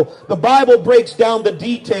Bible. The Bible breaks down the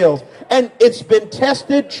details. And it's been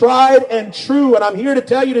tested, tried, and true. And I'm here to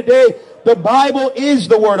tell you today, the Bible is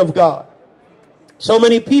the Word of God. So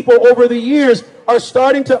many people over the years are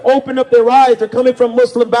starting to open up their eyes. They're coming from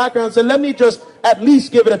Muslim backgrounds and say, let me just at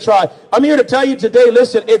least give it a try. I'm here to tell you today,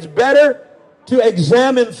 listen, it's better to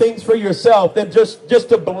examine things for yourself than just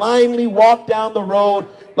to blindly walk down the road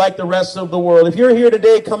like the rest of the world. If you're here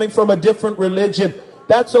today coming from a different religion,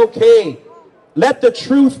 that's okay. Let the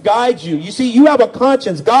truth guide you. You see, you have a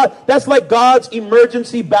conscience. God, that's like God's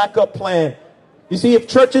emergency backup plan. You see, if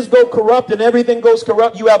churches go corrupt and everything goes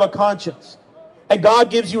corrupt, you have a conscience. And God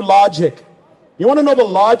gives you logic. You want to know the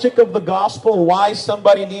logic of the gospel, why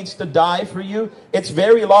somebody needs to die for you? It's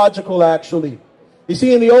very logical, actually. You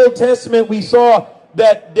see, in the Old Testament, we saw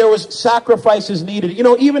that there was sacrifices needed. You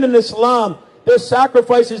know, even in Islam, there's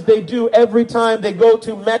sacrifices they do every time they go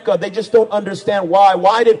to Mecca. They just don't understand why.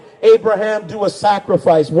 Why did Abraham do a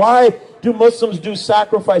sacrifice? Why do Muslims do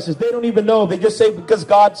sacrifices? They don't even know. They just say because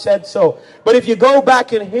God said so. But if you go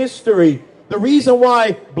back in history, the reason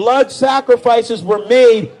why blood sacrifices were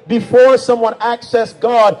made before someone accessed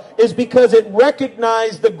God is because it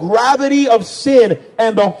recognized the gravity of sin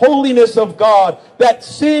and the holiness of God. That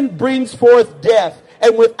sin brings forth death.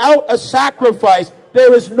 And without a sacrifice,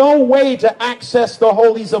 there is no way to access the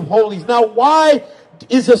holies of holies. Now, why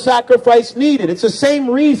is a sacrifice needed? It's the same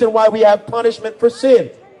reason why we have punishment for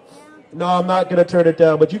sin. No, I'm not going to turn it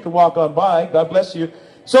down, but you can walk on by. God bless you.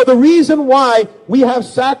 So the reason why we have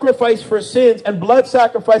sacrifice for sins and blood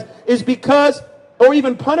sacrifice is because, or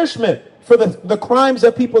even punishment for the crimes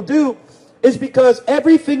that people do, is because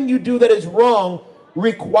everything you do that is wrong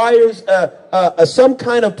requires some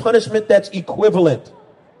kind of punishment that's equivalent.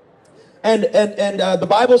 And the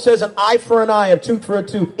Bible says an eye for an eye, a tooth for a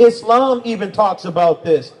tooth. Islam even talks about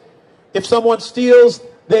this. If someone steals,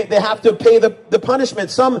 they have to pay the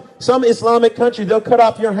punishment. Some Islamic country, they'll cut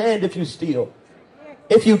off your hand if you steal.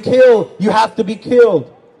 If you kill, you have to be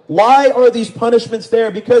killed. Why are these punishments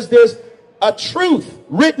there? Because there's a truth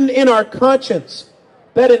written in our conscience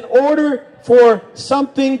that in order for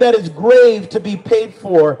something that is grave to be paid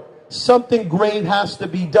for, something grave has to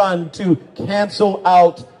be done to cancel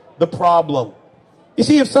out the problem. You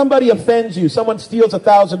see, if somebody offends you, someone steals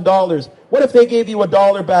 $1,000, what if they gave you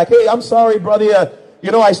 $1 back? Hey, I'm sorry, brother.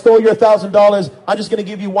 I stole your $1,000. I'm just going to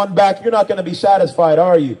give you one back. You're not going to be satisfied,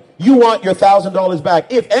 are you? You want your $1,000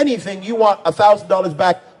 back. If anything, you want $1,000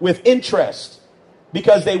 back with interest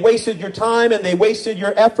because they wasted your time and they wasted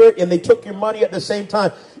your effort and they took your money at the same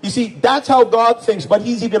time. You see, that's how God thinks, but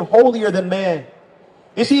he's even holier than man.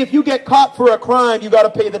 You see, if you get caught for a crime, you got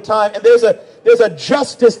to pay the time, and there's a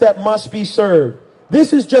justice that must be served.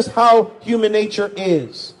 This is just how human nature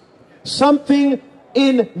is. Something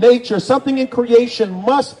in nature, something in creation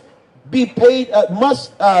must be paid,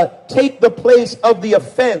 must take the place of the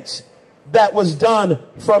offense that was done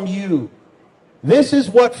from you. This is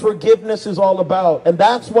what forgiveness is all about, and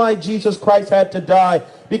that's why Jesus Christ had to die,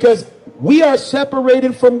 because we are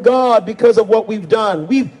separated from God because of what we've done.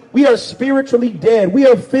 We are spiritually dead. We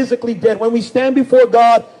are physically dead. When we stand before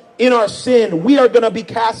God in our sin, we are going to be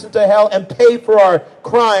cast into hell and pay for our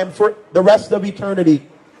crime for the rest of eternity.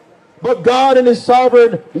 But God in his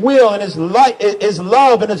sovereign will and his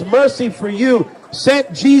love and his mercy for you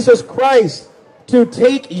sent Jesus Christ to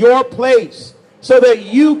take your place so that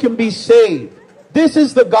you can be saved. This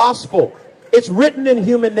is the gospel. It's written in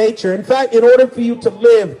human nature. In fact, in order for you to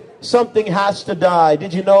live, something has to die.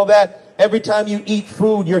 Did you know that? Every time you eat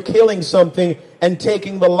food, you're killing something and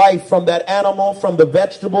taking the life from that animal, from the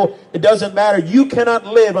vegetable. It doesn't matter. You cannot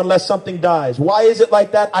live unless something dies. Why is it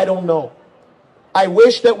like that? I don't know. I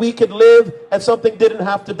wish that we could live and something didn't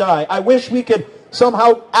have to die. I wish we could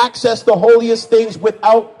somehow access the holiest things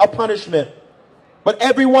without a punishment. But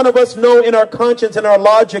every one of us know in our conscience and our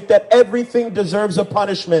logic that everything deserves a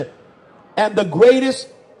punishment. And the greatest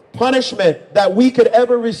punishment that we could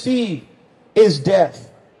ever receive is death.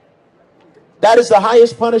 That is the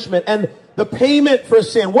highest punishment. And the payment for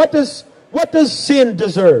sin, what does sin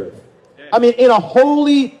deserve? I mean, in a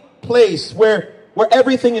holy place where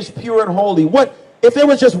everything is pure and holy, what if there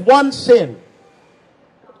was just one sin?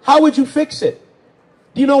 How would you fix it?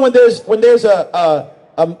 Do you know when there's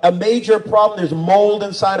a major problem, there's mold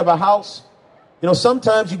inside of a house? You know,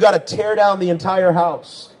 sometimes you got to tear down the entire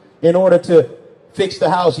house in order to fix the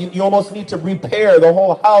house. You almost need to repair the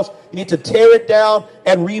whole house. You need to tear it down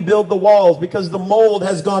and rebuild the walls because the mold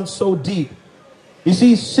has gone so deep. You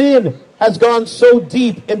see, sin has gone so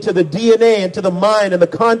deep into the DNA, into the mind and the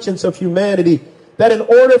conscience of humanity, that in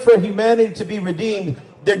order for humanity to be redeemed,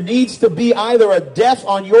 there needs to be either a death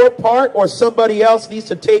on your part or somebody else needs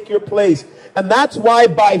to take your place. And that's why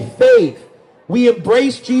by faith we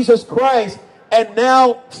embrace Jesus Christ, and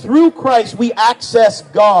now through Christ we access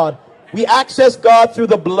God. We access God through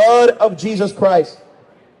the blood of Jesus Christ.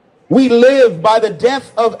 We live by the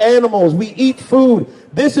death of animals. We eat food.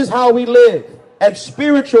 This is how we live. And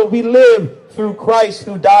spiritual, we live through Christ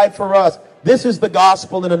who died for us. This is the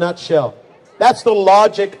gospel in a nutshell. That's the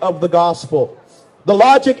logic of the gospel. The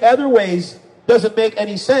logic other ways doesn't make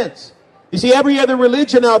any sense. You see, every other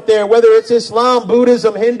religion out there, whether it's Islam,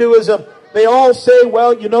 Buddhism, Hinduism, they all say,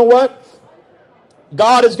 well, you know what?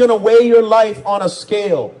 God is going to weigh your life on a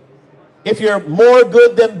scale. If you're more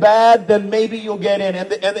good than bad, then maybe you'll get in.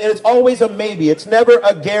 And it's always a maybe. It's never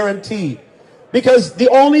a guarantee. Because the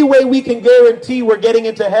only way we can guarantee we're getting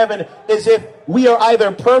into heaven is if we are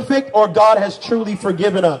either perfect or God has truly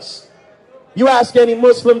forgiven us. You ask any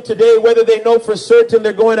Muslim today whether they know for certain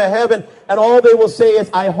they're going to heaven, and all they will say is,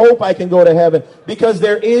 I hope I can go to heaven. Because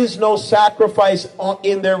there is no sacrifice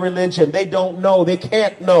in their religion. They don't know. They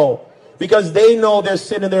can't know. Because they know there's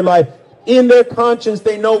sin in their life. In their conscience,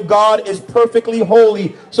 they know God is perfectly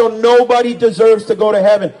holy, so nobody deserves to go to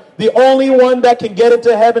heaven. The only one that can get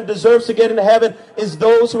into heaven, deserves to get into heaven, is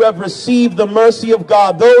those who have received the mercy of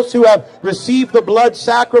God, those who have received the blood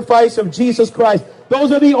sacrifice of Jesus Christ.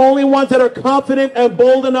 Those are the only ones that are confident and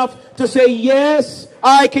bold enough to say, yes,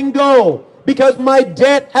 I can go, because my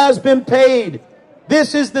debt has been paid.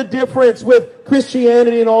 This is the difference with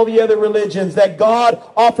Christianity and all the other religions, that God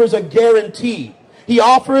offers a guarantee. He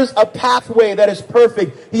offers a pathway that is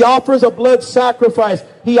perfect. He offers a blood sacrifice.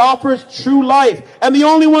 He offers true life. And the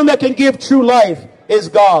only one that can give true life is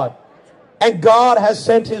God. And God has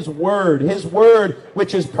sent His Word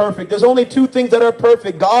which is perfect. There's only two things that are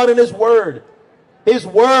perfect, God and His Word. His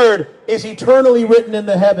Word is eternally written in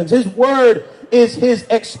the heavens. His Word is His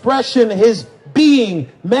expression, His being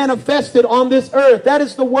manifested on this earth. That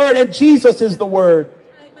is the Word, and Jesus is the Word.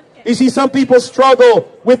 You see, some people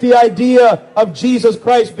struggle with the idea of Jesus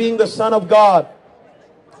Christ being the Son of God.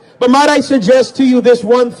 But might I suggest to you this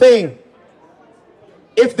one thing?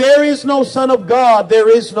 If there is no Son of God,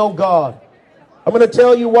 there is no God. I'm going to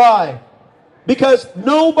tell you why. Because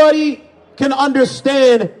nobody can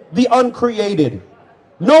understand the uncreated.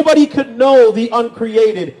 Nobody could know the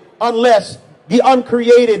uncreated unless the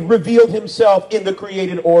uncreated revealed Himself in the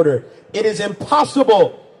created order. It is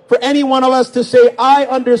impossible for any one of us to say, I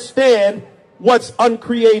understand what's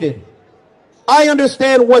uncreated. I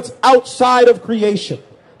understand what's outside of creation.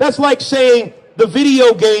 That's like saying the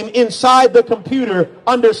video game inside the computer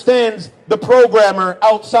understands the programmer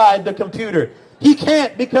outside the computer. He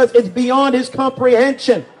can't, because it's beyond his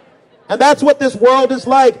comprehension. And that's what this world is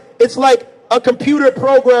like. It's like a computer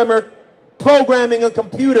programmer programming a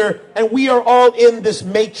computer, and we are all in this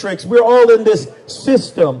matrix. We're all in this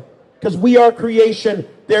system because we are creation.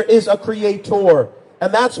 There is a creator.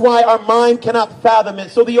 And that's why our mind cannot fathom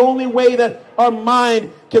it. So the only way that our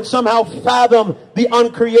mind can somehow fathom the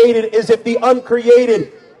uncreated is if the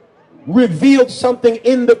uncreated revealed something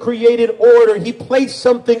in the created order. He placed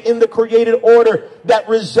something in the created order that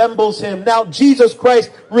resembles Him. Now, Jesus Christ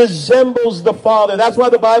resembles the Father. That's why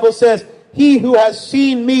the Bible says, He who has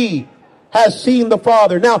seen me has seen the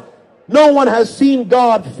Father. Now, no one has seen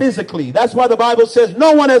God physically. That's why the Bible says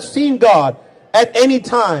no one has seen God at any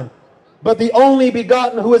time, but the only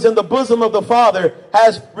begotten who is in the bosom of the Father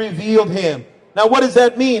has revealed Him. Now, what does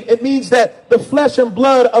that mean? It means that the flesh and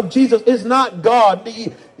blood of Jesus is not God.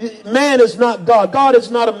 Man is not God. God is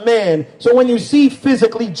not a man. So when you see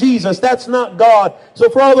physically Jesus, that's not God. So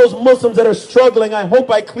for all those Muslims that are struggling, I hope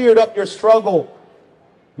I cleared up your struggle.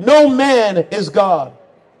 No man is God,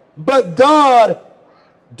 but God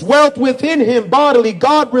dwelt within him bodily.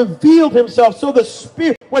 God revealed himself. So the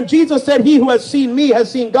Spirit, when Jesus said, he who has seen me has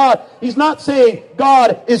seen God, he's not saying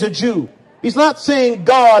God is a Jew. He's not saying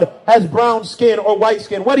God has brown skin or white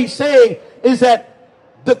skin. What he's saying is that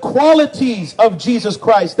the qualities of Jesus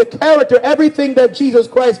Christ, the character, everything that Jesus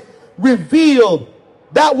Christ revealed,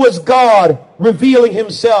 that was God revealing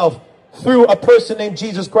himself through a person named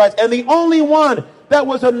Jesus Christ. And the only one that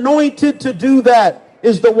was anointed to do that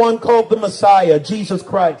is the one called the Messiah, Jesus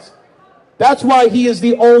Christ. That's why he is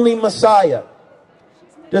the only Messiah.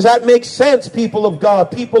 Does that make sense, people of God,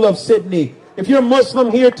 people of Sydney? If you're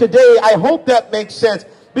Muslim here today, I hope that makes sense,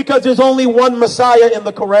 because there's only one Messiah in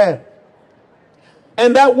the Quran.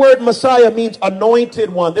 And that word Messiah means anointed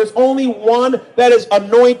one. There's only one that is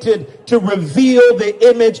anointed to reveal the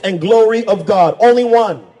image and glory of God. Only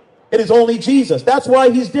one. It is only Jesus. That's why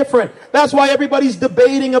he's different. That's why everybody's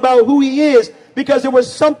debating about who he is, because there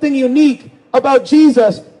was something unique about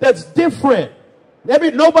Jesus that's different.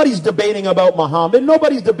 Nobody's debating about Muhammad.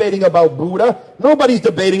 Nobody's debating about Buddha. Nobody's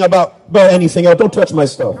debating about anything else. Don't touch my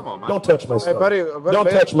stuff. Don't touch my stuff. Hey, buddy, Don't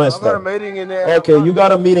touch my stuff. I've got a meeting in there. Okay, you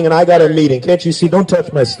got a meeting and I got a meeting. Can't you see? Don't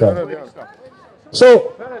touch my stuff.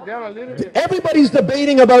 So, everybody's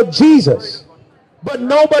debating about Jesus, but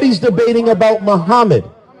nobody's debating about Muhammad.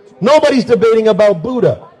 Nobody's debating about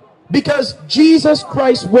Buddha, because Jesus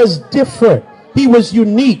Christ was different. He was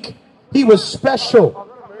unique. He was special.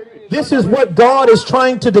 This is what God is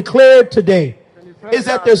trying to declare today, is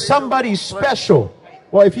that there's somebody special.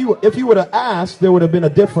 Well, if you would have asked, there would have been a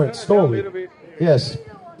different story. Yes.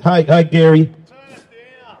 Hi, Gary.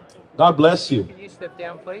 God bless you. Can you step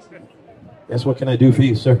down, please? Yes, what can I do for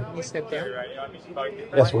you, sir? Can you step down?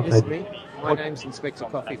 Yes, what can I do? My name's Inspector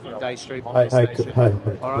Coffee from Day Street. Hi,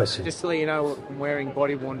 All right, just to let you know, I'm wearing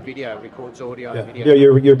body-worn video, records audio and video.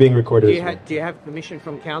 Yeah, you're being recorded. Do you have permission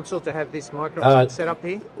from council to have this microphone set up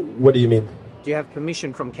here? What do you mean? Do you have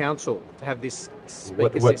permission from council to have this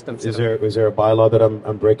speaker system set up? Is there a bylaw that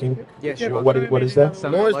I'm breaking? Yeah, sure. What is that?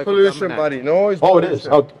 Noise pollution, buddy. Noise Oh, it pollution. is.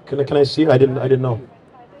 Oh, can I see it? I didn't know.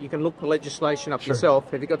 You can look the legislation up yourself.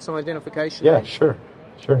 Have you got some identification? Yeah, sure.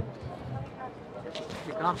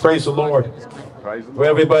 Praise the Lord. For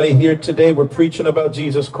everybody here today, we're preaching about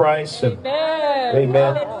Jesus Christ. And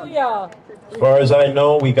Amen. As far as I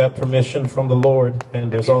know, we got permission from the Lord,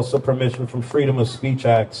 and there's also permission from Freedom of Speech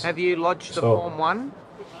Acts. Have you lodged the Form 1?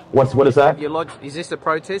 What is that? Have you lodged, is this a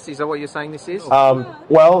protest? Is that what you're saying this is?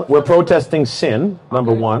 Well, we're protesting sin,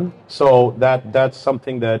 number one. So that's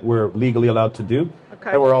something that we're legally allowed to do.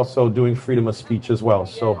 Okay. And we're also doing freedom of speech as well.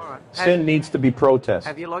 So sin needs to be protested.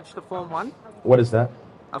 Have you lodged the Form 1? What is that?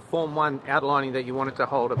 A Form 1 outlining that you wanted to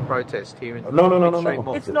hold a protest here in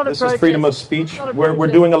No. It's not This is freedom of speech. We're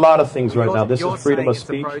doing a lot of things right now. This is freedom of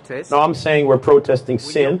speech. No, I'm saying we're protesting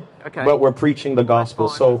sin, but we're preaching the gospel.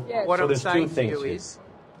 So, what I'm there's two saying to things you here. is,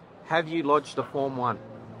 have you lodged the Form 1?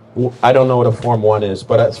 I don't know what a Form 1 is,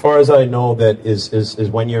 but as far as I know, that is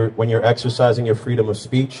when you're exercising your freedom of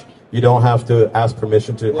speech, you don't have to ask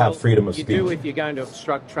permission to have freedom of speech. You do if you're going to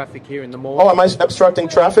obstruct traffic here in the mall. Oh, am I obstructing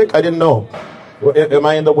traffic? I didn't know. Am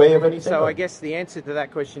I in the way of anything? So I guess the answer to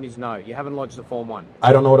that question is no. You haven't lodged the Form 1.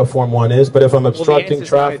 I don't know what a Form 1 is, but if I'm obstructing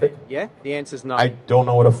traffic... Yeah, the answer's no. I don't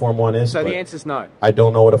know what a Form 1 is. So the answer's no. I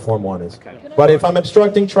don't know what a Form 1 is. Okay. But if I'm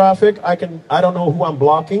obstructing traffic, I don't know who I'm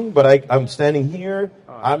blocking, but I'm standing here.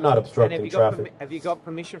 I'm not obstructing traffic. Have you got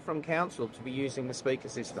permission from council to be using the speaker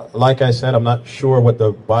system? Like I said, I'm not sure what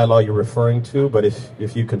the bylaw you're referring to, but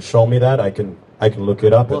if you can show me that, I can look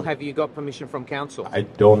it up. Well, have you got permission from council? I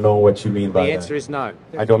don't know what you mean by that. The answer is no.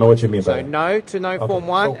 I don't know what you mean by that. So no to no Form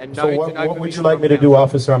 1 and no to no what permission would you like me to do,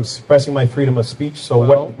 officer? I'm expressing my freedom of speech,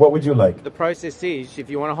 so what would you like? The process is,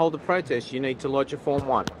 if you want to hold a protest, you need to lodge a Form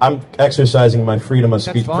 1. I'm exercising my freedom of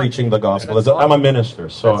speech, preaching the gospel. I'm a minister,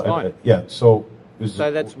 so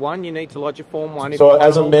So that's one, you need to lodge a Form 1. So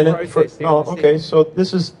as a minute, so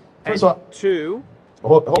this is, first of all, two,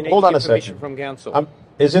 hold on a second. From council.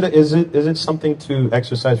 Is it something to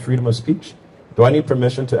exercise freedom of speech? Do I need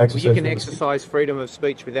permission to exercise? You can exercise freedom of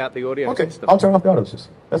speech without the audio system. I'll turn off the audio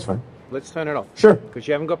system. That's fine. Let's turn it off. Sure. Because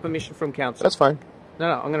you haven't got permission from council. That's fine.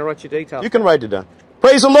 No, I'm going to write your details. You can write it down.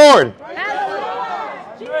 Praise the Lord.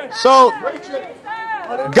 So,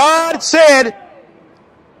 God said,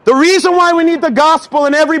 the reason why we need the gospel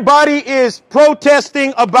and everybody is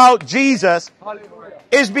protesting about Jesus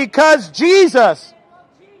is because Jesus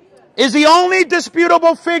is the only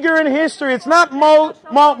disputable figure in history. It's not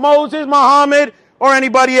Moses, Muhammad, or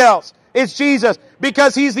anybody else. It's Jesus,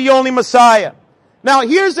 because he's the only Messiah. Now,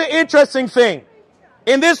 here's the interesting thing.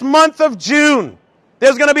 In this month of June,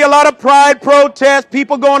 there's going to be a lot of pride protests,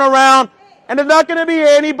 people going around, and there's not going to be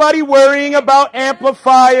anybody worrying about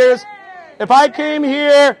amplifiers. If I came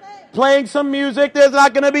here playing some music, there's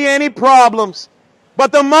not going to be any problems.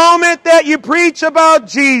 But the moment that you preach about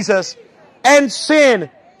Jesus and sin,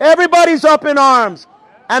 everybody's up in arms.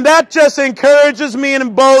 And that just encourages me and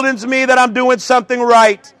emboldens me that I'm doing something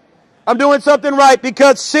right. I'm doing something right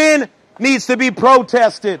because sin needs to be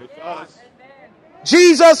protested.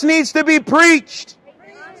 Jesus needs to be preached.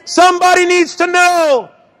 Somebody needs to know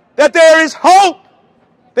that there is hope.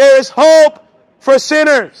 There is hope for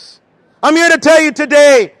sinners. I'm here to tell you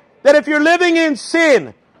today that if you're living in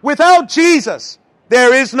sin without Jesus,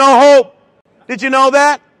 there is no hope. Did you know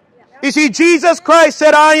that? You see, Jesus Christ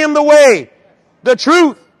said, I am the way, the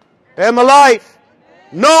truth, and the life.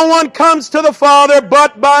 No one comes to the Father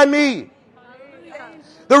but by me.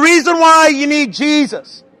 The reason why you need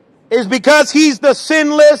Jesus is because he's the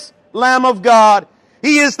sinless Lamb of God.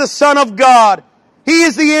 He is the Son of God. He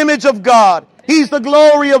is the image of God. He's the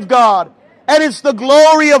glory of God. And it's the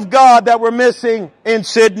glory of God that we're missing in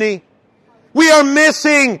Sydney. We are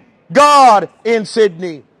missing God in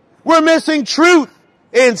Sydney. We're missing truth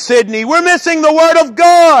in Sydney. We're missing the Word of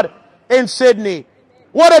God in Sydney.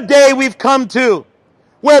 What a day we've come to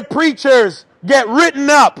where preachers get written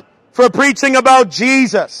up for preaching about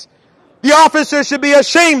Jesus. The officers should be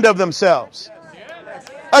ashamed of themselves.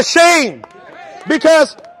 Ashamed.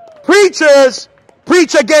 Because preachers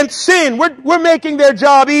preach against sin. We're making their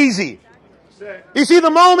job easy. You see,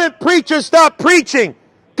 the moment preachers stop preaching,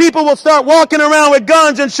 people will start walking around with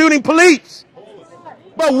guns and shooting police.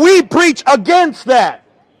 But we preach against that.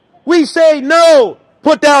 We say, no,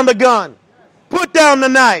 put down the gun. Put down the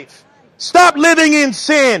knife. Stop living in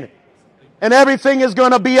sin. And everything is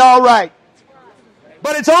going to be all right.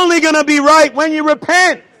 But it's only going to be right when you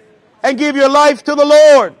repent and give your life to the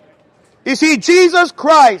Lord. You see, Jesus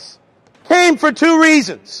Christ came for two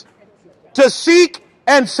reasons. To seek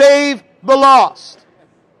and save the lost.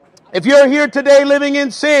 If you're here today living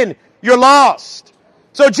in sin, you're lost.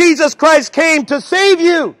 So Jesus Christ came to save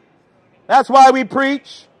you. That's why we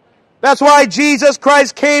preach. That's why Jesus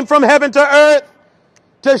Christ came from heaven to earth.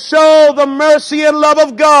 To show the mercy and love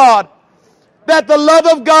of God. That the love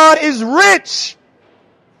of God is rich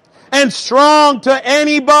and strong to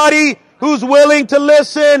anybody who's willing to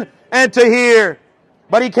listen and to hear.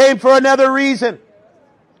 But he came for another reason.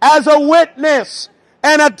 As a witness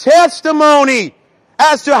and a testimony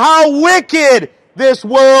as to how wicked this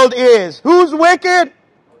world is. Who's wicked?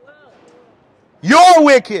 You're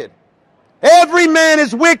wicked. Every man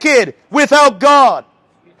is wicked without God.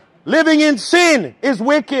 Living in sin is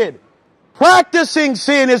wicked. Practicing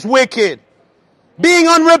sin is wicked. Being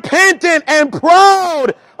unrepentant and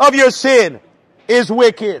proud of your sin is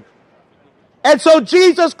wicked. And so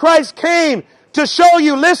Jesus Christ came to show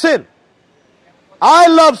you, listen, I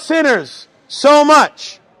love sinners so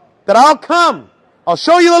much that I'll come. I'll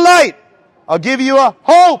show you the light. I'll give you a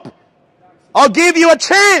hope. I'll give you a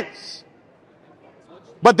chance.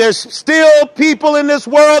 But there's still people in this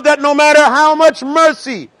world that no matter how much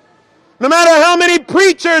mercy, no matter how many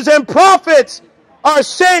preachers and prophets are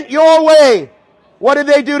sent your way, what did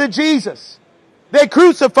they do to Jesus? They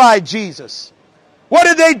crucified Jesus. What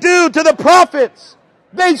did they do to the prophets?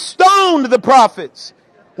 They stoned the prophets.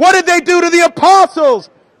 What did they do to the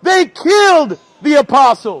apostles? They killed the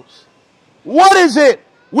apostles. What is it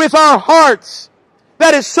with our hearts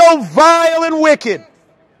that is so vile and wicked?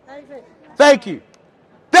 Thank you.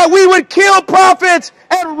 That we would kill prophets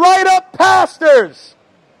and write up pastors.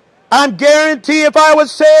 I guarantee if I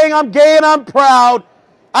was saying I'm gay and I'm proud,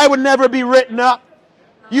 I would never be written up.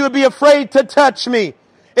 You would be afraid to touch me.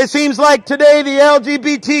 It seems like today the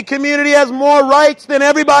LGBT community has more rights than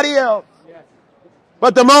everybody else.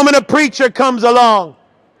 But the moment a preacher comes along,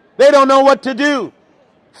 they don't know what to do.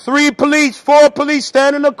 3 police, 4 police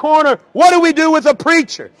stand in the corner. What do we do with a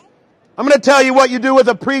preacher? I'm going to tell you what you do with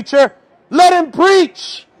a preacher. Let him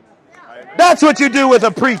preach. That's what you do with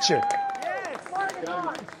a preacher.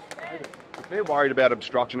 If they're worried about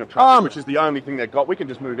obstruction of traffic, which is the only thing they've got, we can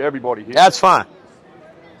just move everybody here. That's fine.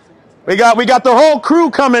 We got the whole crew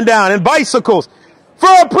coming down in bicycles for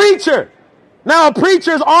a preacher. Now a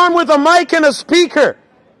preacher's armed with a mic and a speaker.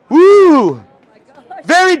 Woo!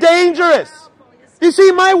 Very dangerous. You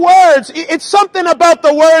see, my words, it's something about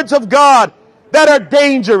the words of God that are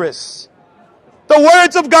dangerous. The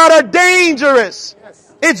words of God are dangerous.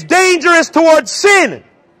 It's dangerous towards sin.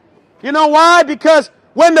 You know why? Because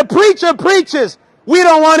When the preacher preaches, we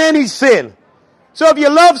don't want any sin. So if you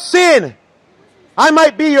love sin, I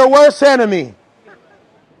might be your worst enemy.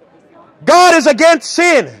 God is against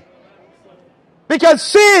sin. Because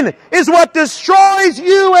sin is what destroys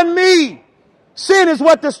you and me. Sin is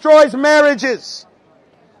what destroys marriages.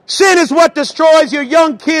 Sin is what destroys your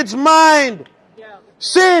young kid's mind.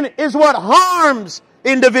 Sin is what harms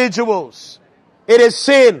individuals. It is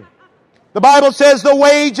sin. The Bible says the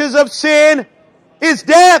wages of sin is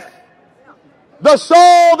death. The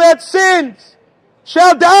soul that sins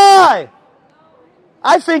shall die.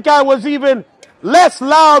 I think I was even less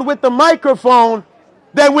loud with the microphone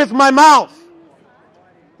than with my mouth.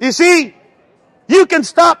 You see, you can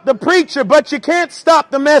stop the preacher, but you can't stop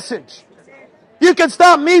the message. You can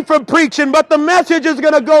stop me from preaching, but the message is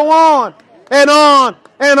going to go on and on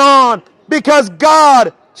and on, because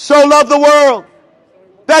God so loved the world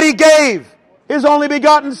that He gave His only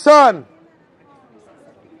begotten Son,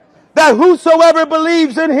 that whosoever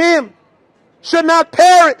believes in Him should not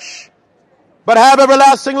perish, but have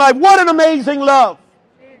everlasting life. What an amazing love.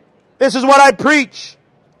 This is what I preach.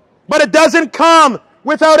 But it doesn't come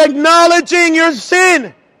without acknowledging your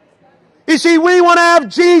sin. You see, we want to have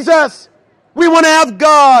Jesus. We want to have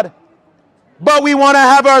God. But we want to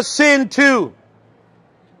have our sin too.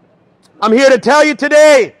 I'm here to tell you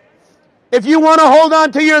today, if you want to hold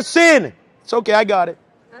on to your sin, it's okay, I got it.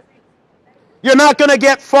 You're not going to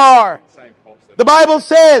get far. The Bible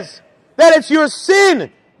says that it's your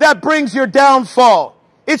sin that brings your downfall.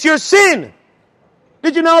 It's your sin.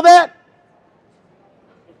 Did you know that?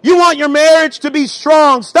 You want your marriage to be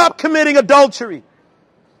strong, stop committing adultery.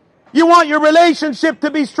 You want your relationship to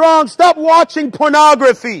be strong, stop watching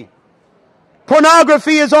pornography.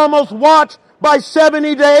 Pornography is almost watched by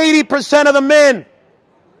 70 to 80% of the men.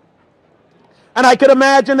 And I could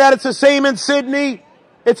imagine that it's the same in Sydney.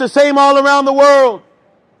 It's the same all around the world.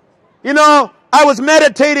 You know, I was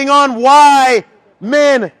meditating on why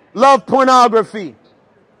men love pornography.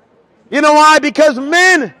 You know why? Because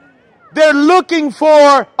men, they're looking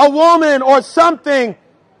for a woman or something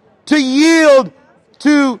to yield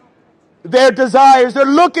to their desires. They're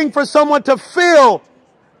looking for someone to fill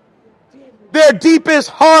their deepest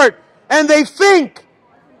heart. And they think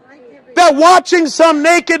that watching some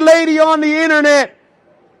naked lady on the internet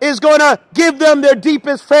is going to give them their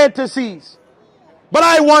deepest fantasies. But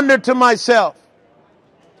I wonder to myself,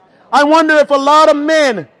 I wonder if a lot of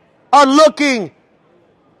men are looking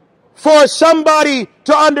for somebody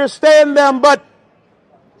to understand them, but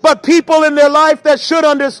people in their life that should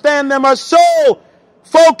understand them are so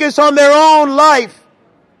focused on their own life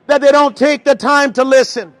that they don't take the time to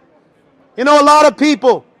listen. You know, a lot of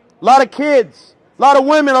people, a lot of kids, a lot of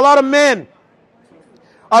women, a lot of men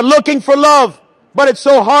are looking for love, but it's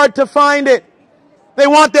so hard to find it. They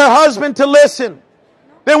want their husband to listen.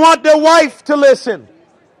 They want their wife to listen.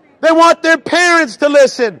 They want their parents to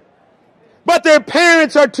listen. But their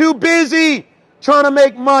parents are too busy trying to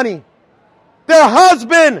make money. Their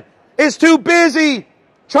husband is too busy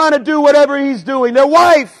trying to do whatever he's doing. Their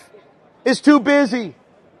wife is too busy.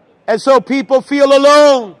 And so people feel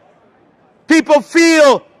alone. People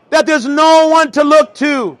feel that there's no one to look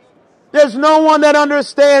to. There's no one that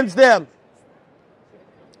understands them.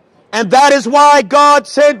 And that is why God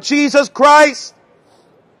sent Jesus Christ.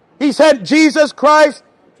 He sent Jesus Christ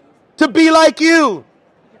to be like you.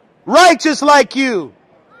 Righteous like you.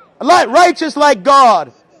 Righteous like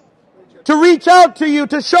God. To reach out to you,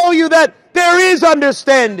 to show you that there is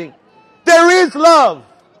understanding. There is love.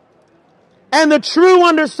 And the true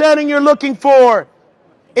understanding you're looking for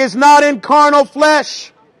is not in carnal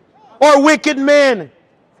flesh or wicked men.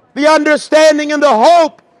 The understanding and the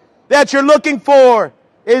hope that you're looking for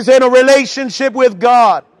is in a relationship with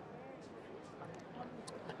God.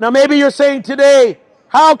 Now maybe you're saying today,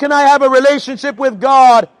 how can I have a relationship with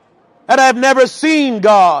God and I've never seen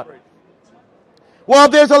God? Well,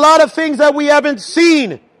 there's a lot of things that we haven't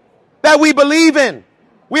seen that we believe in.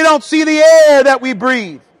 We don't see the air that we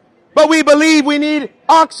breathe, but we believe we need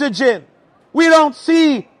oxygen. We don't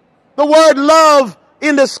see the word love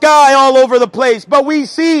in the sky all over the place, but we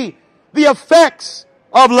see the effects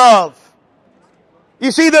of love.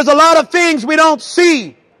 You see, there's a lot of things we don't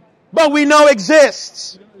see, but we know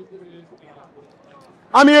exists.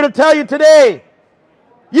 I'm here to tell you today,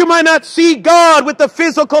 you might not see God with the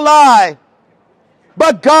physical eye,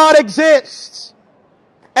 but God exists.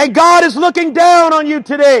 And God is looking down on you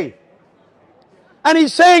today. And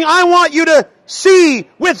He's saying, I want you to see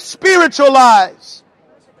with spiritual eyes.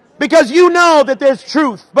 Because you know that there's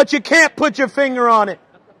truth, but you can't put your finger on it.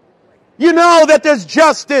 You know that there's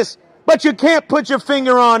justice, but you can't put your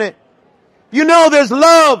finger on it. You know there's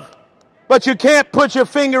love, but you can't put your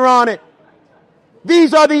finger on it.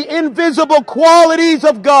 These are the invisible qualities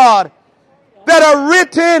of God that are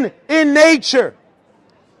written in nature.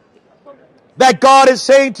 That God is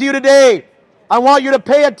saying to you today, I want you to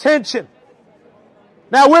pay attention.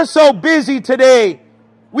 Now we're so busy today,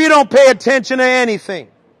 we don't pay attention to anything.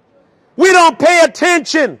 We don't pay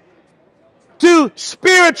attention to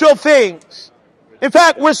spiritual things. In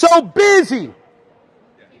fact, we're so busy.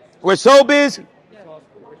 We're so busy.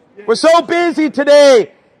 We're so busy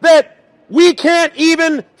today that we can't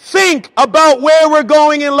even think about where we're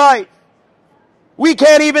going in life. We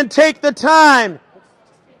can't even take the time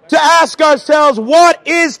to ask ourselves, what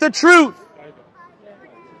is the truth?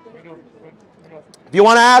 If you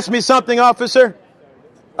want to ask me something, officer?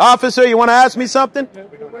 Officer, you want to ask me something?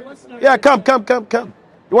 Yeah, come.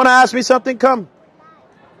 You want to ask me something? Come.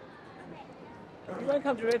 We won't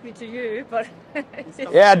come directly to you, but...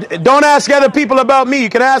 Yeah, don't ask other people about me. You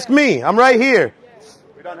can ask me. I'm right here.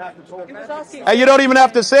 We don't have to talk. And you don't even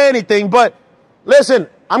have to say anything. But listen,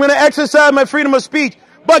 I'm going to exercise my freedom of speech.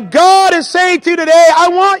 But God is saying to you today, I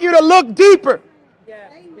want you to look deeper.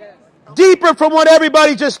 Deeper from what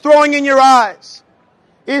everybody's just throwing in your eyes.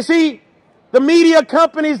 You see, the media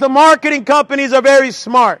companies, the marketing companies are very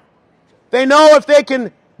smart. They know if they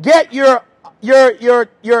can get your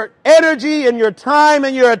energy and your time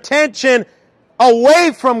and your attention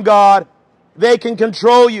away from God, they can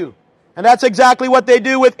control you. And that's exactly what they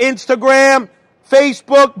do with Instagram,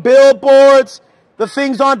 Facebook, billboards, the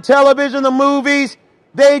things on television, the movies.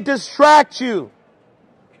 They distract you.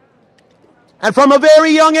 And from a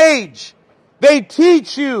very young age, they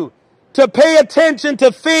teach you to pay attention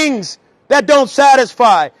to things that don't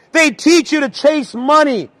satisfy. They teach you to chase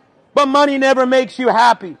money, but money never makes you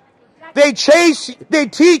happy. They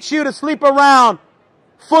teach you to sleep around,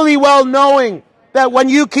 fully well knowing that when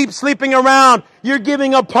you keep sleeping around, you're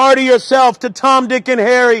giving a part of yourself to Tom, Dick, and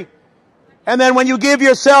Harry. And then when you give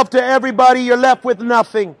yourself to everybody, you're left with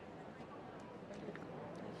nothing.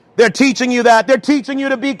 They're teaching you that. They're teaching you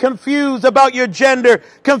to be confused about your gender,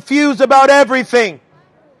 confused about everything.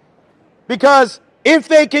 Because if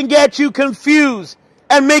they can get you confused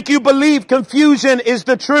and make you believe confusion is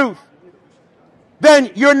the truth,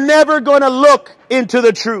 then you're never going to look into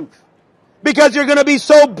the truth. Because you're going to be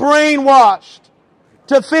so brainwashed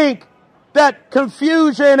to think that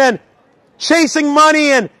confusion and chasing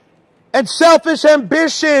money and selfish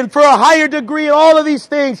ambition for a higher degree and all of these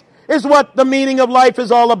things is what the meaning of life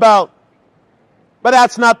is all about. But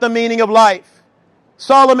that's not the meaning of life.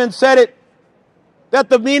 Solomon said it, that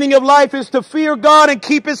the meaning of life is to fear God and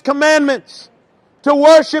keep His commandments, to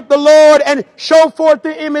worship the Lord and show forth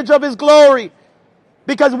the image of His glory.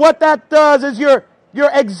 Because what that does is you're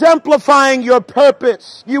exemplifying your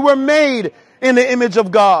purpose. You were made in the image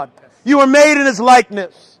of God. You were made in His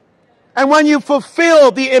likeness. And when you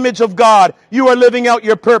fulfill the image of God, you are living out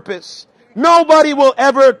your purpose. Nobody will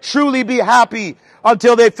ever truly be happy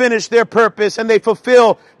until they finish their purpose and they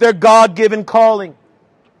fulfill their God-given calling.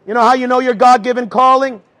 You know how you know your God-given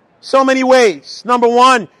calling? So many ways. Number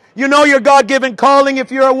one, you know your God-given calling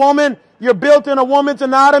if you're a woman. You're built in a woman's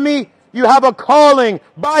anatomy. You have a calling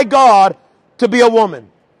by God to be a woman.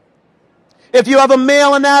 If you have a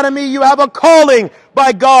male anatomy, you have a calling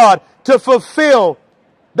by God to fulfill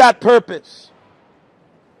that purpose.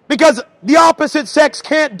 Because the opposite sex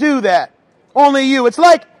can't do that. Only you. It's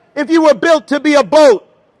like if you were built to be a boat,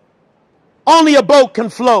 only a boat can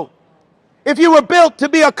float. If you were built to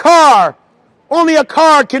be a car, only a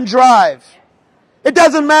car can drive. It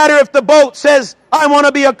doesn't matter if the boat says, I want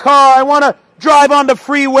to be a car, I want to drive on the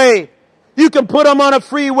freeway. You can put him on a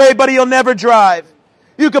freeway, but he'll never drive.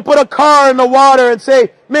 You can put a car in the water and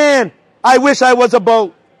say, man, I wish I was a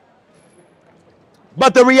boat.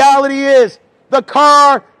 But the reality is, the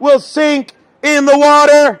car will sink in the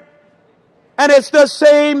water. And it's the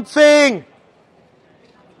same thing.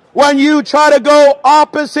 When you try to go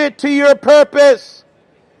opposite to your purpose,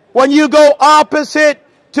 when you go opposite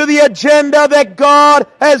to the agenda that God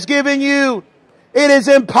has given you, it is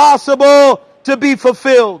impossible to be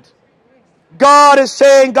fulfilled. God is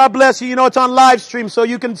saying, God bless you. You know, it's on live stream, so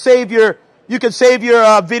you can save your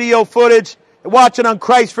video footage. Watch it on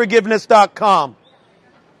christsforgiveness.com.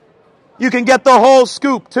 You can get the whole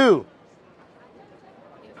scoop too.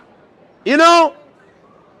 You know,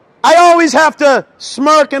 I always have to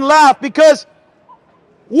smirk and laugh because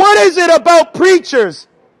what is it about preachers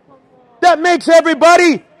that makes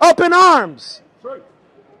everybody up in arms?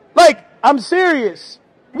 Like, I'm serious.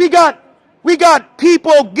 We got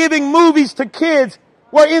people giving movies to kids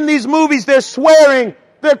where in these movies they're swearing,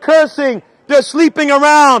 they're cursing, they're sleeping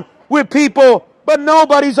around with people, but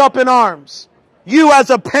nobody's up in arms. You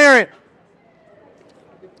as a parent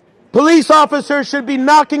Police officers should be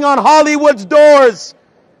knocking on Hollywood's doors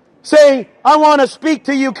saying, I want to speak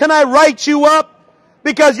to you. Can I write you up?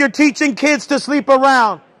 Because you're teaching kids to sleep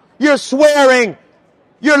around. You're swearing.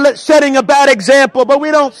 You're setting a bad example. But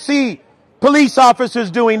we don't see police officers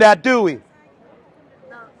doing that, do we?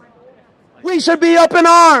 We should be up in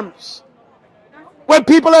arms when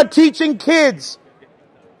people are teaching kids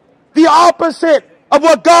the opposite of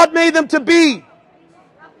what God made them to be.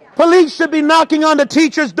 Police should be knocking on the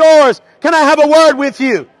teachers' doors. Can I have a word with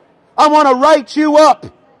you? I want to write you up.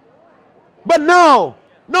 But no,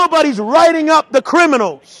 nobody's writing up the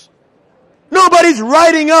criminals. Nobody's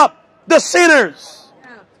writing up the sinners.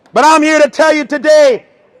 But I'm here to tell you today,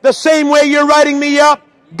 the same way you're writing me up,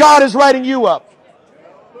 God is writing you up.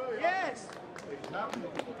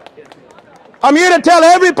 I'm here to tell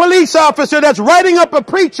every police officer that's writing up a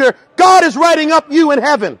preacher, God is writing up you in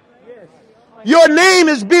heaven. Your name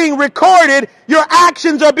is being recorded. Your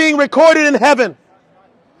actions are being recorded in heaven.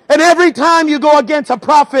 And every time you go against a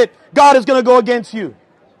prophet, God is going to go against you.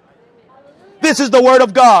 This is the word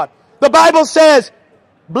of God. The Bible says,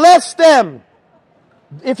 bless them.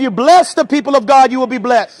 If you bless the people of God, you will be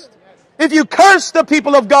blessed. If you curse the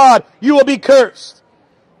people of God, you will be cursed.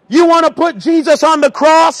 You want to put Jesus on the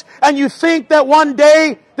cross and you think that one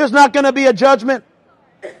day there's not going to be a judgment?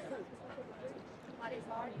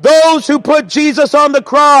 Those who put Jesus on the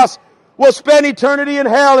cross will spend eternity in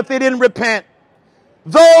hell if they didn't repent.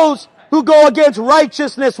 Those who go against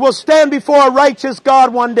righteousness will stand before a righteous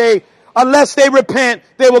God one day. Unless they repent,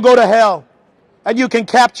 they will go to hell. And you can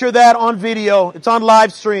capture that on video. It's on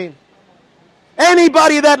live stream.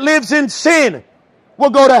 Anybody that lives in sin will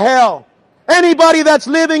go to hell. Anybody that's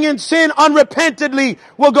living in sin unrepentantly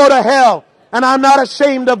will go to hell. And I'm not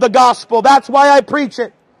ashamed of the gospel. That's why I preach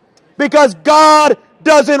it. Because God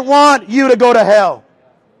doesn't want you to go to hell.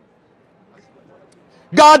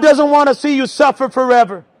 God doesn't want to see you suffer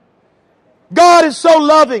forever. God is so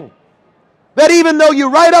loving that even though you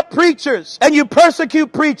write up preachers and you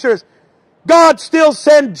persecute preachers, God still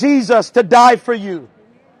sent Jesus to die for you.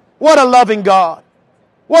 What a loving God.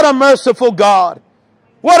 What a merciful God.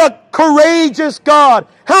 What a courageous God.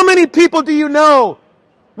 How many people do you know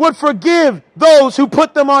would forgive those who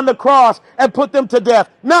put them on the cross and put them to death?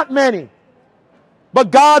 Not many.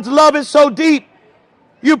 But God's love is so deep.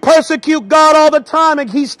 You persecute God all the time and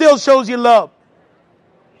He still shows you love.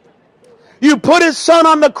 You put His Son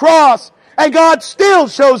on the cross and God still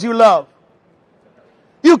shows you love.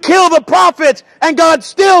 You kill the prophets and God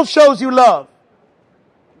still shows you love.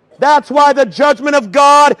 That's why the judgment of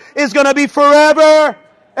God is going to be forever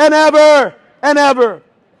and ever and ever.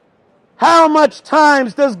 How much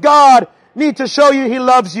times does God need to show you He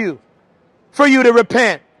loves you for you to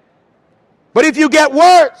repent? But if you get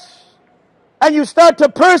worse and you start to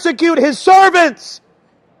persecute His servants,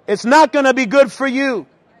 it's not going to be good for you.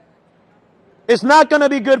 It's not going to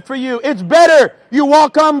be good for you. It's better you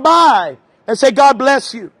walk on by and say, God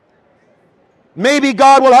bless you. Maybe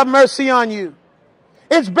God will have mercy on you.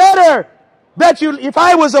 It's better that you, if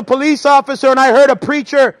I was a police officer and I heard a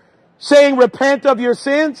preacher saying repent of your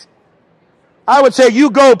sins, I would say, you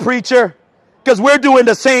go, preacher, because we're doing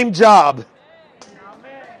the same job.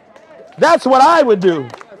 That's what I would do.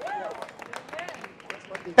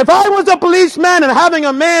 If I was a policeman and having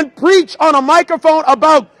a man preach on a microphone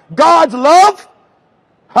about God's love,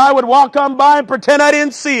 I would walk on by and pretend I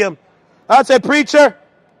didn't see him. I'd say, preacher,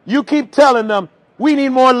 you keep telling them we need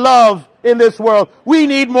more love in this world. We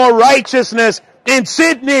need more righteousness in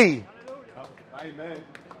Sydney. Amen.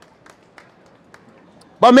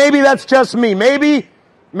 But maybe that's just me. Maybe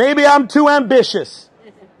I'm too ambitious.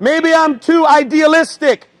 Maybe I'm too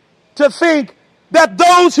idealistic to think that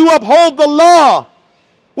those who uphold the law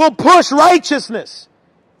will push righteousness.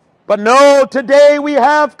 But no, today we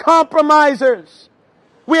have compromisers.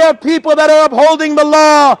 We have people that are upholding the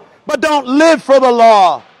law but don't live for the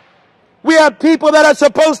law. We have people that are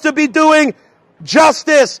supposed to be doing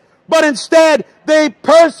justice, but instead they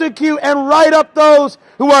persecute and write up those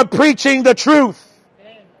who are preaching the truth.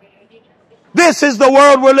 This is the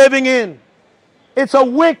world we're living in. It's a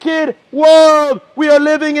wicked world. We are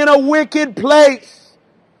living in a wicked place.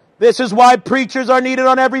 This is why preachers are needed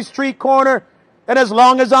on every street corner. And as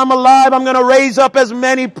long as I'm alive, I'm going to raise up as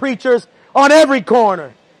many preachers on every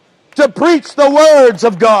corner to preach the words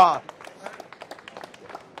of God.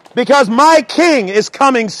 Because my King is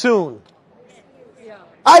coming soon.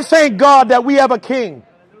 I thank God that we have a King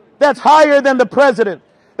that's higher than the president,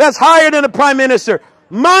 that's higher than the prime minister.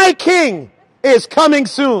 My King is coming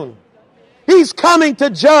soon. He's coming to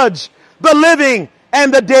judge the living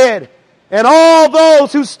and the dead. And all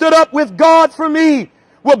those who stood up with God for me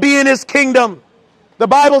will be in His kingdom. The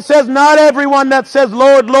Bible says not everyone that says,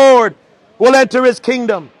 Lord, Lord, will enter his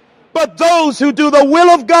kingdom, but those who do the will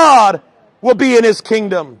of God will be in his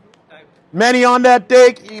kingdom. Many on that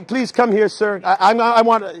day, please come here, sir. I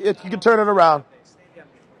want, if you can turn it around.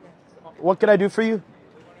 What can I do for you?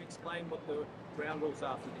 Explain what the ground rules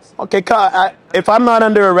are for this. Okay, if I'm not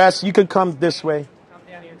under arrest, you can come this way. Come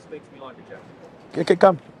down here and speak to me like a joke. Okay,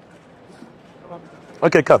 come.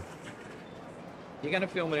 Okay, come. You're going to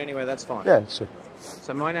film it anyway, that's fine. Yeah, sure.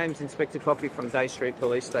 So my name's Inspector Coffey from Day Street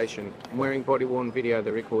Police Station. I'm wearing body-worn video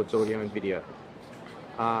that records audio and video.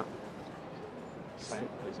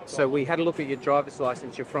 So we had a look at your driver's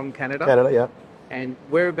license. You're from Canada? Canada, yeah. And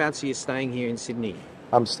whereabouts are you staying here in Sydney?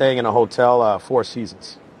 I'm staying in a hotel, Four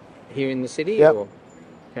Seasons. Here in the city? Yep. Or?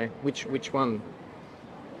 Okay. Which one?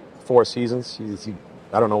 Four Seasons.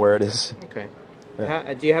 I don't know where it is. Okay.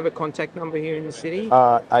 Yeah. Do you have a contact number here in the city?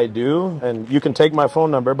 I do, and you can take my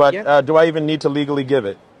phone number, but Yep. do I even need to legally give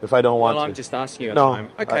it if I don't want Well, to? I'm just asking you at No, the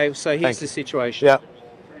moment. Okay, so here's the situation. Yeah.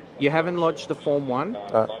 You haven't lodged the Form 1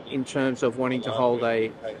 in terms of wanting to hold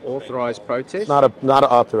a authorised protest? It's not an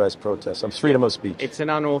authorized protest. It's freedom of speech. It's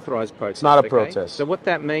an unauthorised protest. It's not a okay? protest. So what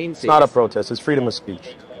that means It's not a protest. It's freedom of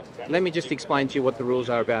speech. Let me just explain to you what the rules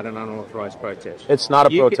are about an unauthorised protest. It's not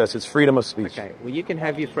a protest. It's freedom of speech. Okay, well, you can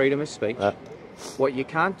have your freedom of speech. What you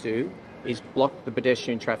can't do is block the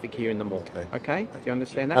pedestrian traffic here in the mall. Okay? Do you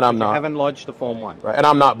understand that? And I'm You not. haven't lodged the Form 1. Right, and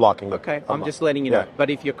I'm not blocking it. Okay, I'm just letting you know. But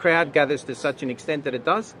if your crowd gathers to such an extent that it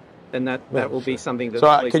does, then that will be something that...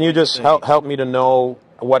 So can you just help me to know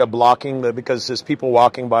what a blocking, because there's people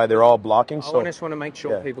walking by, they're all blocking. I just want to make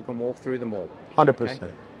sure people can walk through the mall. 100%.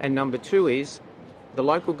 Okay? And number 2 is, the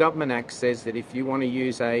Local Government Act says that if you want to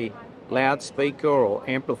use a loudspeaker or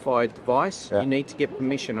amplified device, you need to get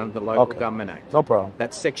permission under the Local Government Act. No problem.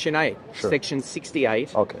 That's Section 8. Sure. Section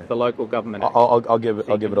 68 of the Local Government Act. I'll give it.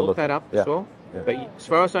 So I'll give it a look. Look that up as well. Yeah. But as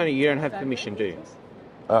far as I know, you don't have permission, do you?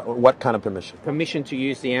 What kind of permission? Permission to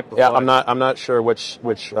use the amplifier. Yeah, I'm not sure which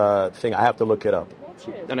thing. I have to look it up.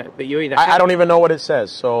 No, but you either. I don't even know what it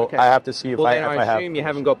says, so I have to see if I have. assume you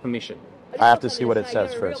haven't got permission. I have to see what it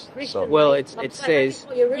says first. So. Well, it says.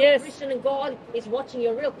 You're a real Christian and God is watching.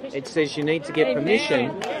 You're a real Christian. It says you need to get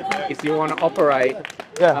permission if you want to operate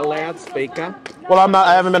a loudspeaker. Well,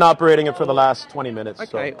 I haven't been operating it for the last 20 minutes.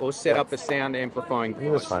 Okay, so. or set up a sound amplifying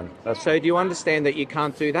device. That's fine. So do you understand that you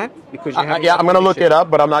can't do that because you haven't? Yeah, I'm going to look permission? it up,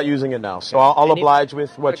 but I'm not using it now. So I'll oblige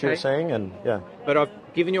with what you're saying, and yeah. But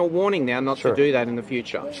I've given you a warning now not to do that in the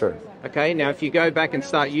future. Sure. Okay. Now, if you go back and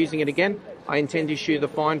start using it again, I intend to issue the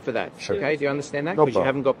fine for that. Sure. Okay. Do you understand that? No Because you problem.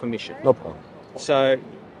 haven't got permission. No problem. So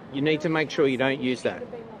you need to make sure you don't use that.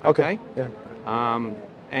 Okay. Yeah.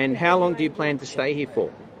 And how long do you plan to stay here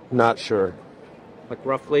for? Not sure. Like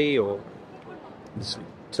roughly, or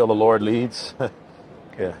till the Lord leads.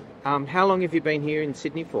 Yeah. How long have you been here in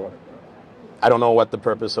Sydney for? I don't know what the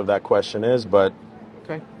purpose of that question is, but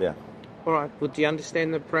Okay. yeah. All right. Well, do you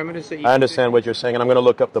understand the parameters that you? I understand what you're saying, and I'm going to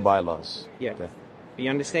look up the bylaws. Yeah. Okay. You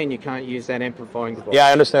understand you can't use that amplifying device. Yeah,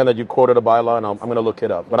 I understand that you quoted a bylaw, and I'm going to look it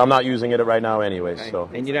up. But I'm not using it right now anyway, Okay. so.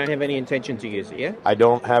 And you don't have any intention to use it, yeah? I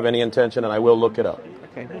don't have any intention, and I will look it up.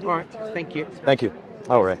 Okay. All right. Thank you. Thank you.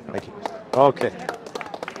 All right. Thank you. Okay.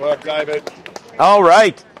 Work, David. All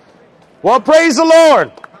right. Well, praise the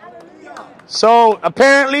Lord. So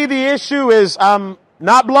apparently the issue is I'm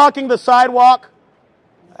not blocking the sidewalk.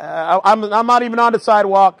 I'm not even on the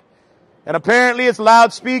sidewalk. And apparently it's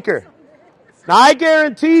loudspeaker. Now I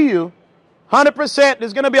guarantee you 100%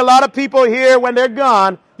 there's going to be a lot of people here when they're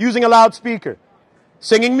gone using a loudspeaker.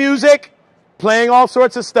 Singing music, playing all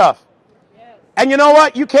sorts of stuff. And you know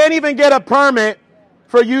what? You can't even get a permit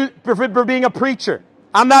for being a preacher.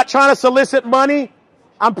 I'm not trying to solicit money.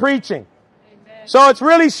 I'm preaching. So it's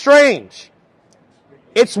really strange.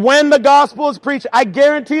 It's when the gospel is preached. I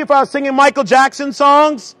guarantee if I was singing Michael Jackson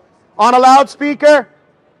songs on a loudspeaker,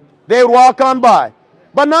 they would walk on by.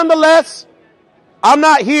 But nonetheless, I'm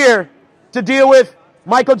not here to deal with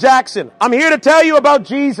Michael Jackson. I'm here to tell you about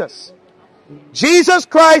Jesus. Jesus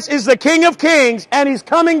Christ is the King of Kings, and He's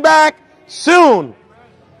coming back soon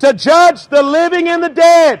to judge the living and the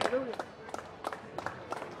dead.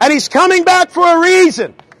 And He's coming back for a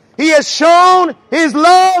reason. He has shown His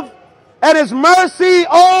love and His mercy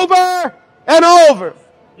over and over.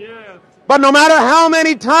 But no matter how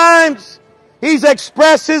many times He's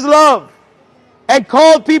expressed His love and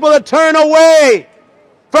called people to turn away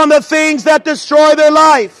from the things that destroy their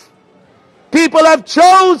life, people have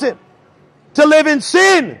chosen to live in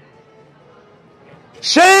sin.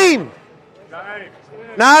 Shame.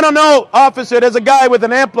 Now, I don't know, officer, there's a guy with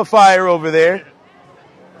an amplifier over there.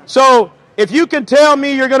 So, if you can tell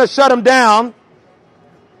me you're going to shut him down,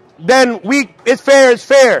 then it's fair is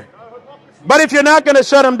fair. But if you're not going to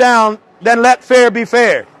shut them down, then let fair be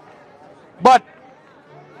fair. But,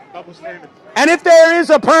 and if there is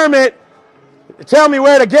a permit, tell me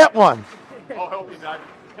where to get one.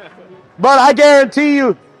 But I guarantee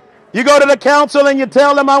you, you go to the council and you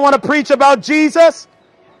tell them I want to preach about Jesus.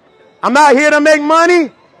 I'm not here to make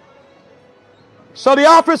money. So the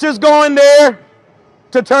officer's going there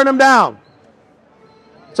to turn him down.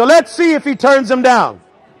 So let's see if he turns him down.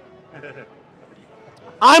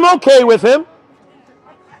 I'm okay with him.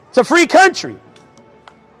 It's a free country.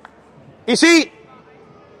 You see,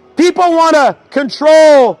 people want to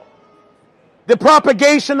control the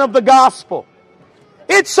propagation of the gospel.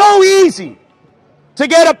 It's so easy to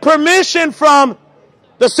get a permission from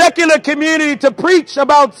the secular community to preach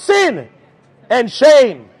about sin and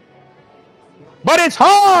shame. But it's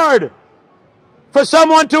hard for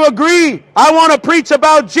someone to agree, I want to preach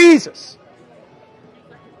about Jesus.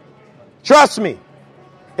 Trust me,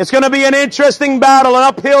 it's going to be an interesting battle, an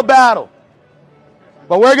uphill battle.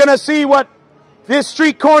 But we're going to see what this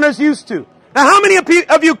street corner's used to. Now, how many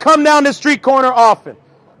of you come down this street corner often?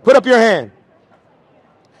 Put up your hand.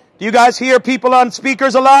 Do you guys hear people on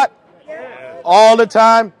speakers a lot? All the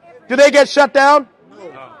time? Do they get shut down?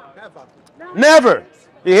 No. Never.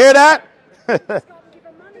 You hear that?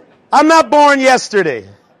 I'm not born yesterday.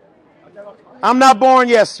 I'm not born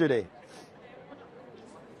yesterday.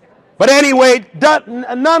 But anyway,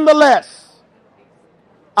 nonetheless,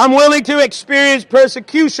 I'm willing to experience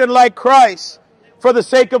persecution like Christ for the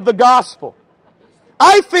sake of the gospel.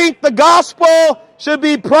 I think the gospel should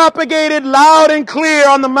be propagated loud and clear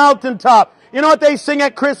on the mountaintop. You know what they sing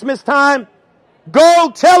at Christmas time?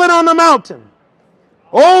 Go tell it on the mountain,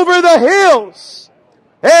 over the hills,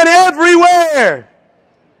 and everywhere.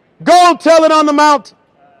 Go tell it on the mountain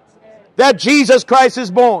that Jesus Christ is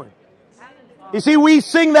born. You see, we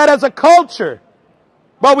sing that as a culture,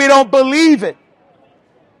 but we don't believe it.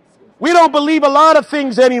 We don't believe a lot of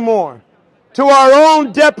things anymore, to our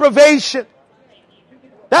own deprivation.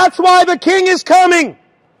 That's why the King is coming.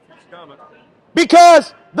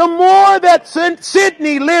 Because the more that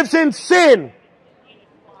Sydney lives in sin,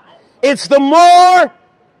 it's the more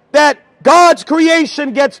that God's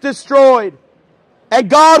creation gets destroyed. And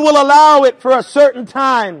God will allow it for a certain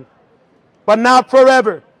time, but not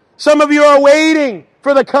forever. Some of you are waiting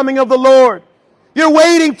for the coming of the Lord. You're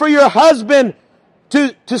waiting for your husband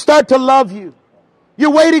to start to love you.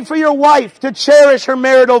 You're waiting for your wife to cherish her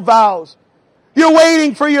marital vows. You're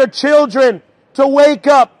waiting for your children to wake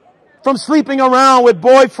up from sleeping around with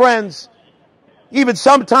boyfriends, even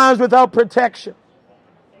sometimes without protection.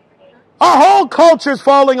 Our whole culture is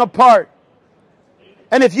falling apart.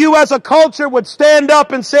 And if you as a culture would stand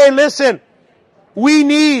up and say, listen, we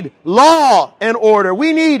need law and order.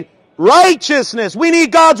 We need righteousness. We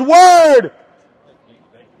need God's word.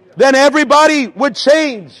 Then everybody would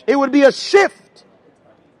change. It would be a shift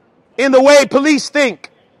in the way police think.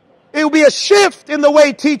 It would be a shift in the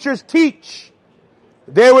way teachers teach.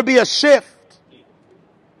 There would be a shift.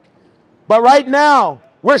 But right now,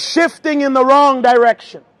 we're shifting in the wrong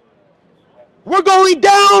direction. We're going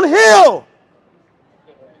downhill.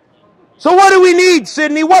 So what do we need,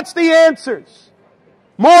 Sydney? What's the answers?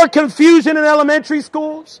 More confusion in elementary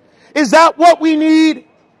schools? Is that what we need?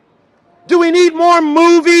 Do we need more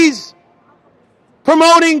movies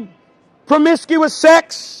promoting promiscuous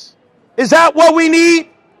sex? Is that what we need?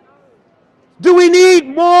 Do we need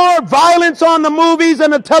more violence on the movies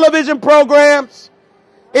and the television programs?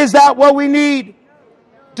 Is that what we need?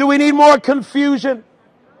 Do we need more confusion?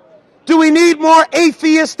 Do we need more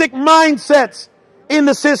atheistic mindsets in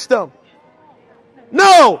the system?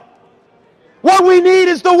 No. What we need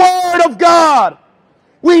is the Word of God.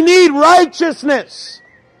 We need righteousness.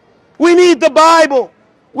 We need the Bible.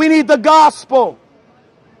 We need the gospel.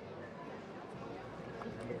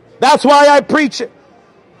 That's why I preach it.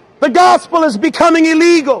 The gospel is becoming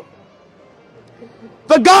illegal.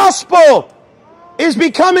 The gospel is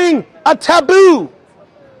becoming a taboo.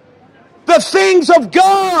 The things of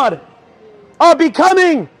God are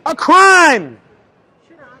becoming a crime.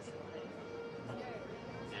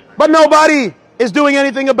 But nobody is doing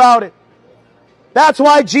anything about it. That's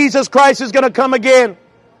why Jesus Christ is going to come again.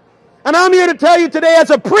 And I'm here to tell you today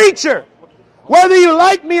as a preacher, whether you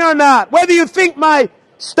like me or not, whether you think my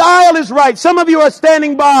style is right. Some of you are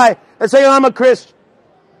standing by and saying, I'm a Christian.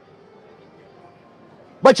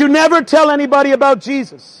 But you never tell anybody about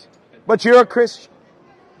Jesus. But you're a Christian.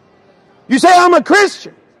 You say, I'm a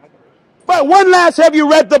Christian. But when last have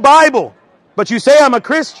you read the Bible? But you say, I'm a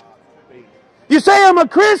Christian. You say, I'm a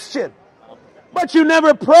Christian. But you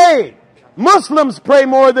never pray. Muslims pray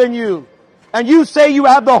more than you. and you say you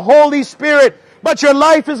have the Holy Spirit, but your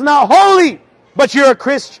life is not holy, but you're a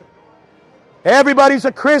Christian. Everybody's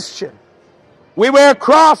a Christian. We wear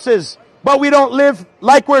crosses, but we don't live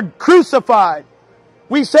like we're crucified.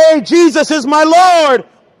 We say Jesus is my Lord,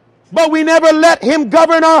 but we never let Him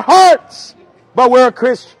govern our hearts. But we're a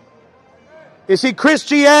Christian. You see,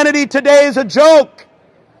 Christianity today is a joke.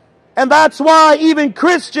 And that's why even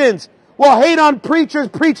Christians will hate on preachers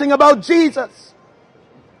preaching about Jesus.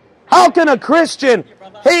 How can a Christian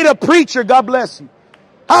hate a preacher? God bless you.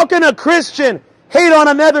 How can a Christian hate on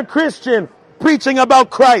another Christian preaching about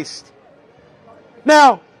Christ?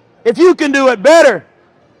 Now, if you can do it better,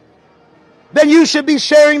 then you should be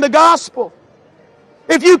sharing the gospel.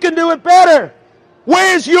 If you can do it better,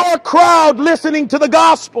 where's your crowd listening to the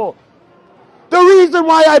gospel? The reason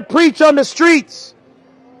why I preach on the streets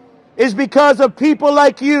is because of people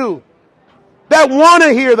like you that want to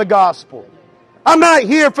hear the gospel. I'm not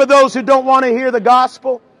here for those who don't want to hear the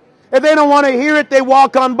gospel. If they don't want to hear it, they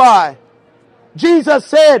walk on by. Jesus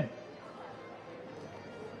said,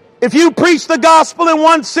 if you preach the gospel in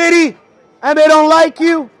one city and they don't like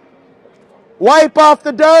you, wipe off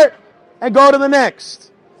the dirt and go to the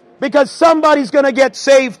next. Because somebody's going to get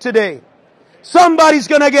saved today. Somebody's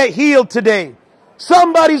going to get healed today.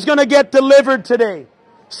 Somebody's going to get delivered today.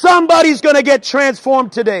 Somebody's going to get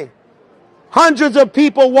transformed today. Hundreds of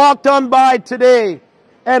people walked on by today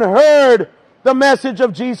and heard the message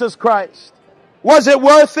of Jesus Christ. Was it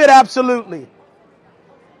worth it? Absolutely.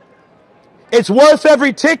 It's worth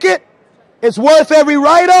every ticket. It's worth every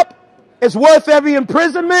write-up. It's worth every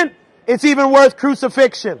imprisonment. It's even worth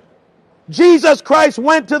crucifixion. Jesus Christ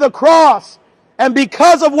went to the cross, and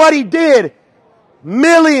because of what He did,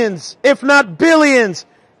 millions, if not billions,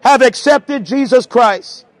 have accepted Jesus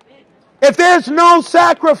Christ. If there's no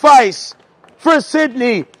sacrifice for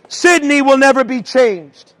Sydney, Sydney will never be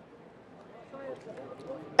changed.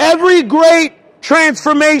 Every great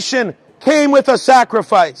transformation came with a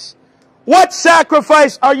sacrifice. What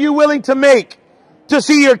sacrifice are you willing to make to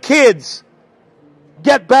see your kids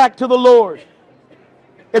get back to the Lord?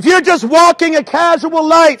 If you're just walking a casual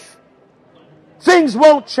life, things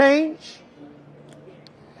won't change.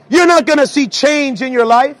 You're not going to see change in your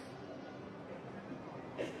life.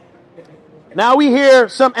 Now we hear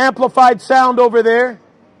some amplified sound over there,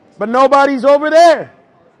 but nobody's over there.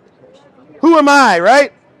 Who am I,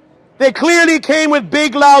 right? They clearly came with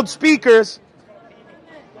big loud speakers.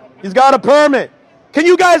 He's got a permit. Can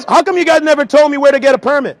you guys, how come you guys never told me where to get a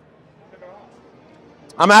permit?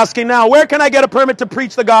 I'm asking now, where can I get a permit to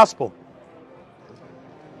preach the gospel?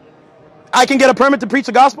 I can get a permit to preach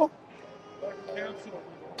the gospel?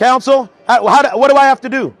 Council? What do I have to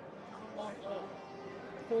do?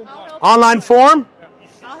 Online form?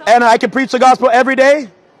 And I can preach the gospel every day?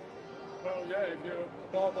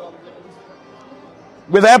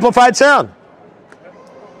 With amplified sound?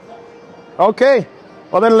 Okay.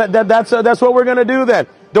 Well, then that's what we're going to do then.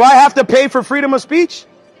 Do I have to pay for freedom of speech?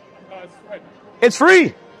 It's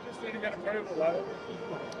free.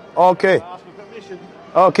 Okay.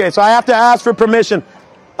 Okay, so I have to ask for permission.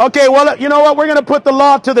 Okay, well, you know what? We're going to put the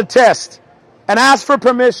law to the test and ask for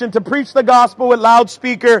permission to preach the gospel with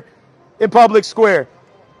loudspeaker in public square.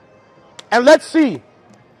 And let's see.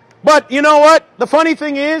 But you know what? The funny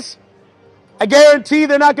thing is, I guarantee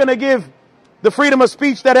they're not going to give the freedom of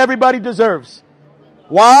speech that everybody deserves.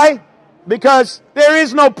 Why? Because there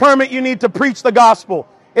is no permit you need to preach the gospel.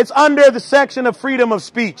 It's under the section of freedom of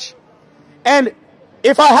speech. And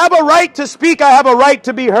if I have a right to speak, I have a right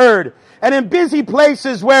to be heard. And in busy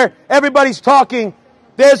places where everybody's talking,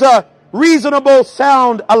 there's a reasonable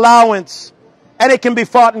sound allowance, and it can be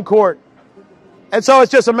fought in court. And so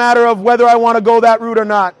it's just a matter of whether I want to go that route or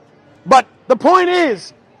not. But the point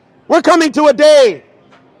is, we're coming to a day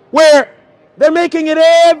where they're making it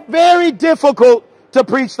very difficult to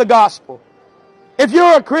preach the gospel. If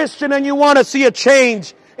you're a Christian and you want to see a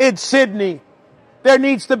change in Sydney, there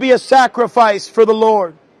needs to be a sacrifice for the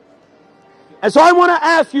Lord. And so I want to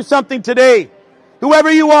ask you something today,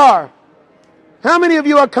 whoever you are. How many of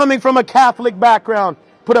you are coming from a Catholic background?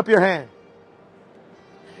 Put up your hand.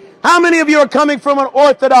 How many of you are coming from an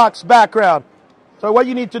Orthodox background? So what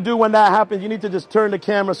you need to do when that happens, you need to just turn the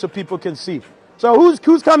camera so people can see. So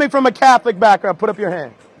who's coming from a Catholic background? Put up your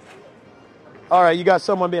hand. All right, you got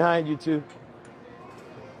someone behind you too.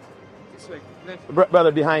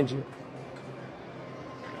 Brother behind you.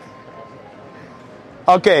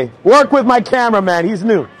 Okay, work with my cameraman. He's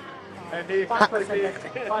new.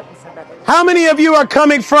 How many of you are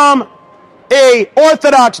coming from a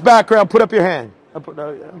Orthodox background? Put up your hand.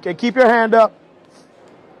 Okay, keep your hand up.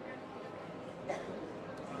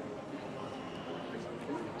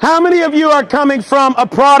 How many of you are coming from a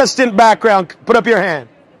Protestant background? Put up your hand.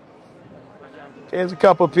 There's a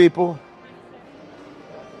couple of people.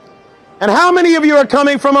 And how many of you are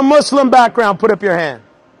coming from a Muslim background? Put up your hand.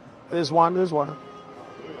 There's one.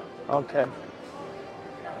 Okay.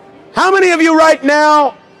 How many of you right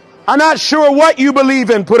now are not sure what you believe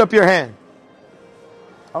in? Put up your hand.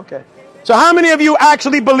 Okay. So how many of you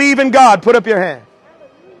actually believe in God? Put up your hand.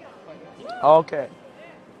 Okay.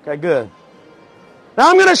 Okay, good. Now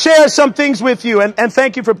I'm going to share some things with you, and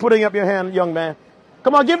thank you for putting up your hand, young man.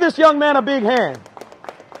 Come on, give this young man a big hand.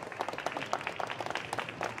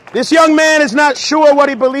 This young man is not sure what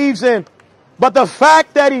he believes in, but the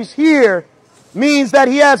fact that he's here means that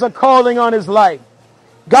he has a calling on his life.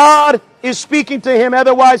 God is speaking to him,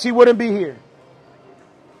 otherwise he wouldn't be here.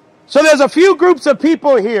 So there's a few groups of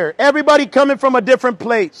people here, everybody coming from a different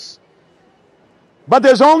place. But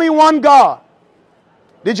there's only one God.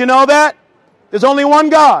 Did you know that? There's only one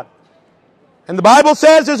God. And the Bible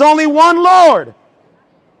says there's only one Lord.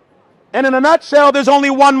 And in a nutshell, there's only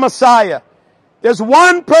one Messiah. There's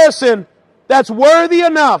one person that's worthy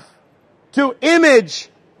enough to image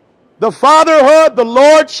the fatherhood, the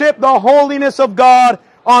lordship, the holiness of God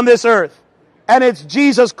on this earth. And it's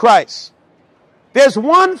Jesus Christ. There's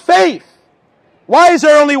one faith. Why is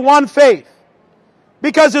there only one faith?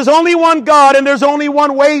 Because there's only one God and there's only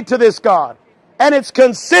one way to this God. And it's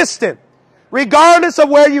consistent. Regardless of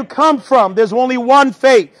where you come from, there's only one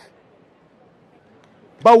faith.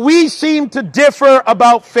 But we seem to differ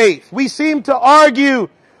about faith. We seem to argue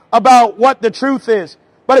about what the truth is.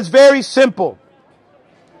 But it's very simple.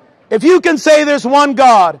 If you can say there's one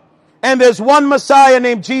God and there's one Messiah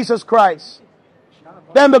named Jesus Christ,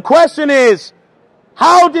 then the question is,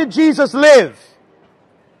 how did Jesus live?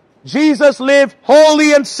 Jesus lived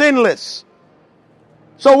holy and sinless.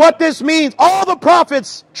 So what this means, all the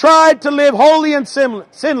prophets tried to live holy and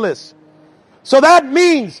sinless. So that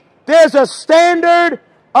means there's a standard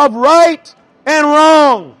of right and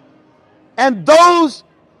wrong. And those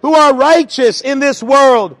who are righteous in this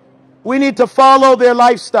world, we need to follow their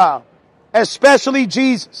lifestyle, especially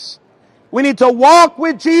Jesus. We need to walk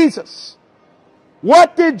with Jesus.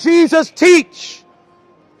 What did Jesus teach?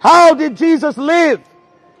 How did Jesus live?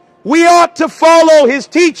 We ought to follow his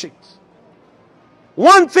teachings.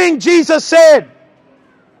 One thing Jesus said,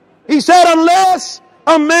 he said, unless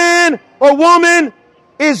a man or woman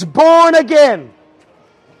is born again,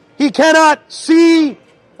 he cannot see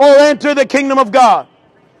or enter the kingdom of God.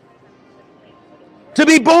 To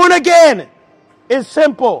be born again is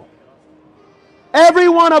simple. Every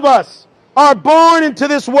one of us are born into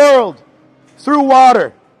this world through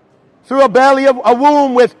water, through a belly of a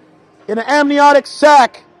womb with an amniotic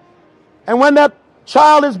sac. And when that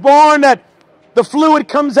child is born, that the fluid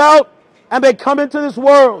comes out and they come into this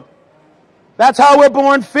world. That's how we're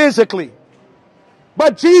born physically.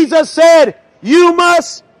 But Jesus said, you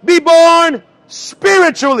must be born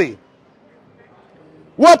spiritually.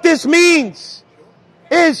 What this means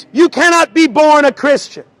is you cannot be born a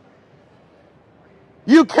Christian.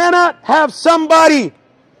 You cannot have somebody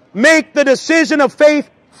make the decision of faith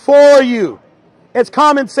for you. It's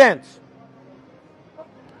common sense.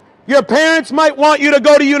 Your parents might want you to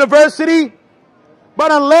go to university, but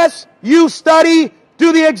unless you study,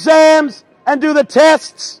 do the exams, and do the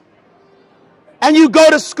tests, and you go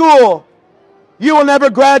to school, you will never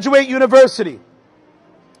graduate university.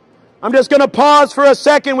 I'm just going to pause for a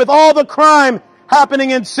second. With all the crime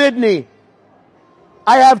happening in Sydney,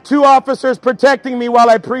 I have 2 officers protecting me while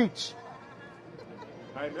I preach.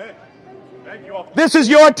 Amen. Thank you, officer. This is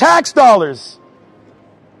your tax dollars.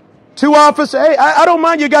 2 officers. Hey, I don't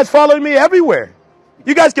mind you guys following me everywhere.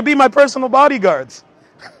 You guys could be my personal bodyguards.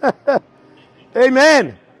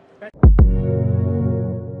 Amen.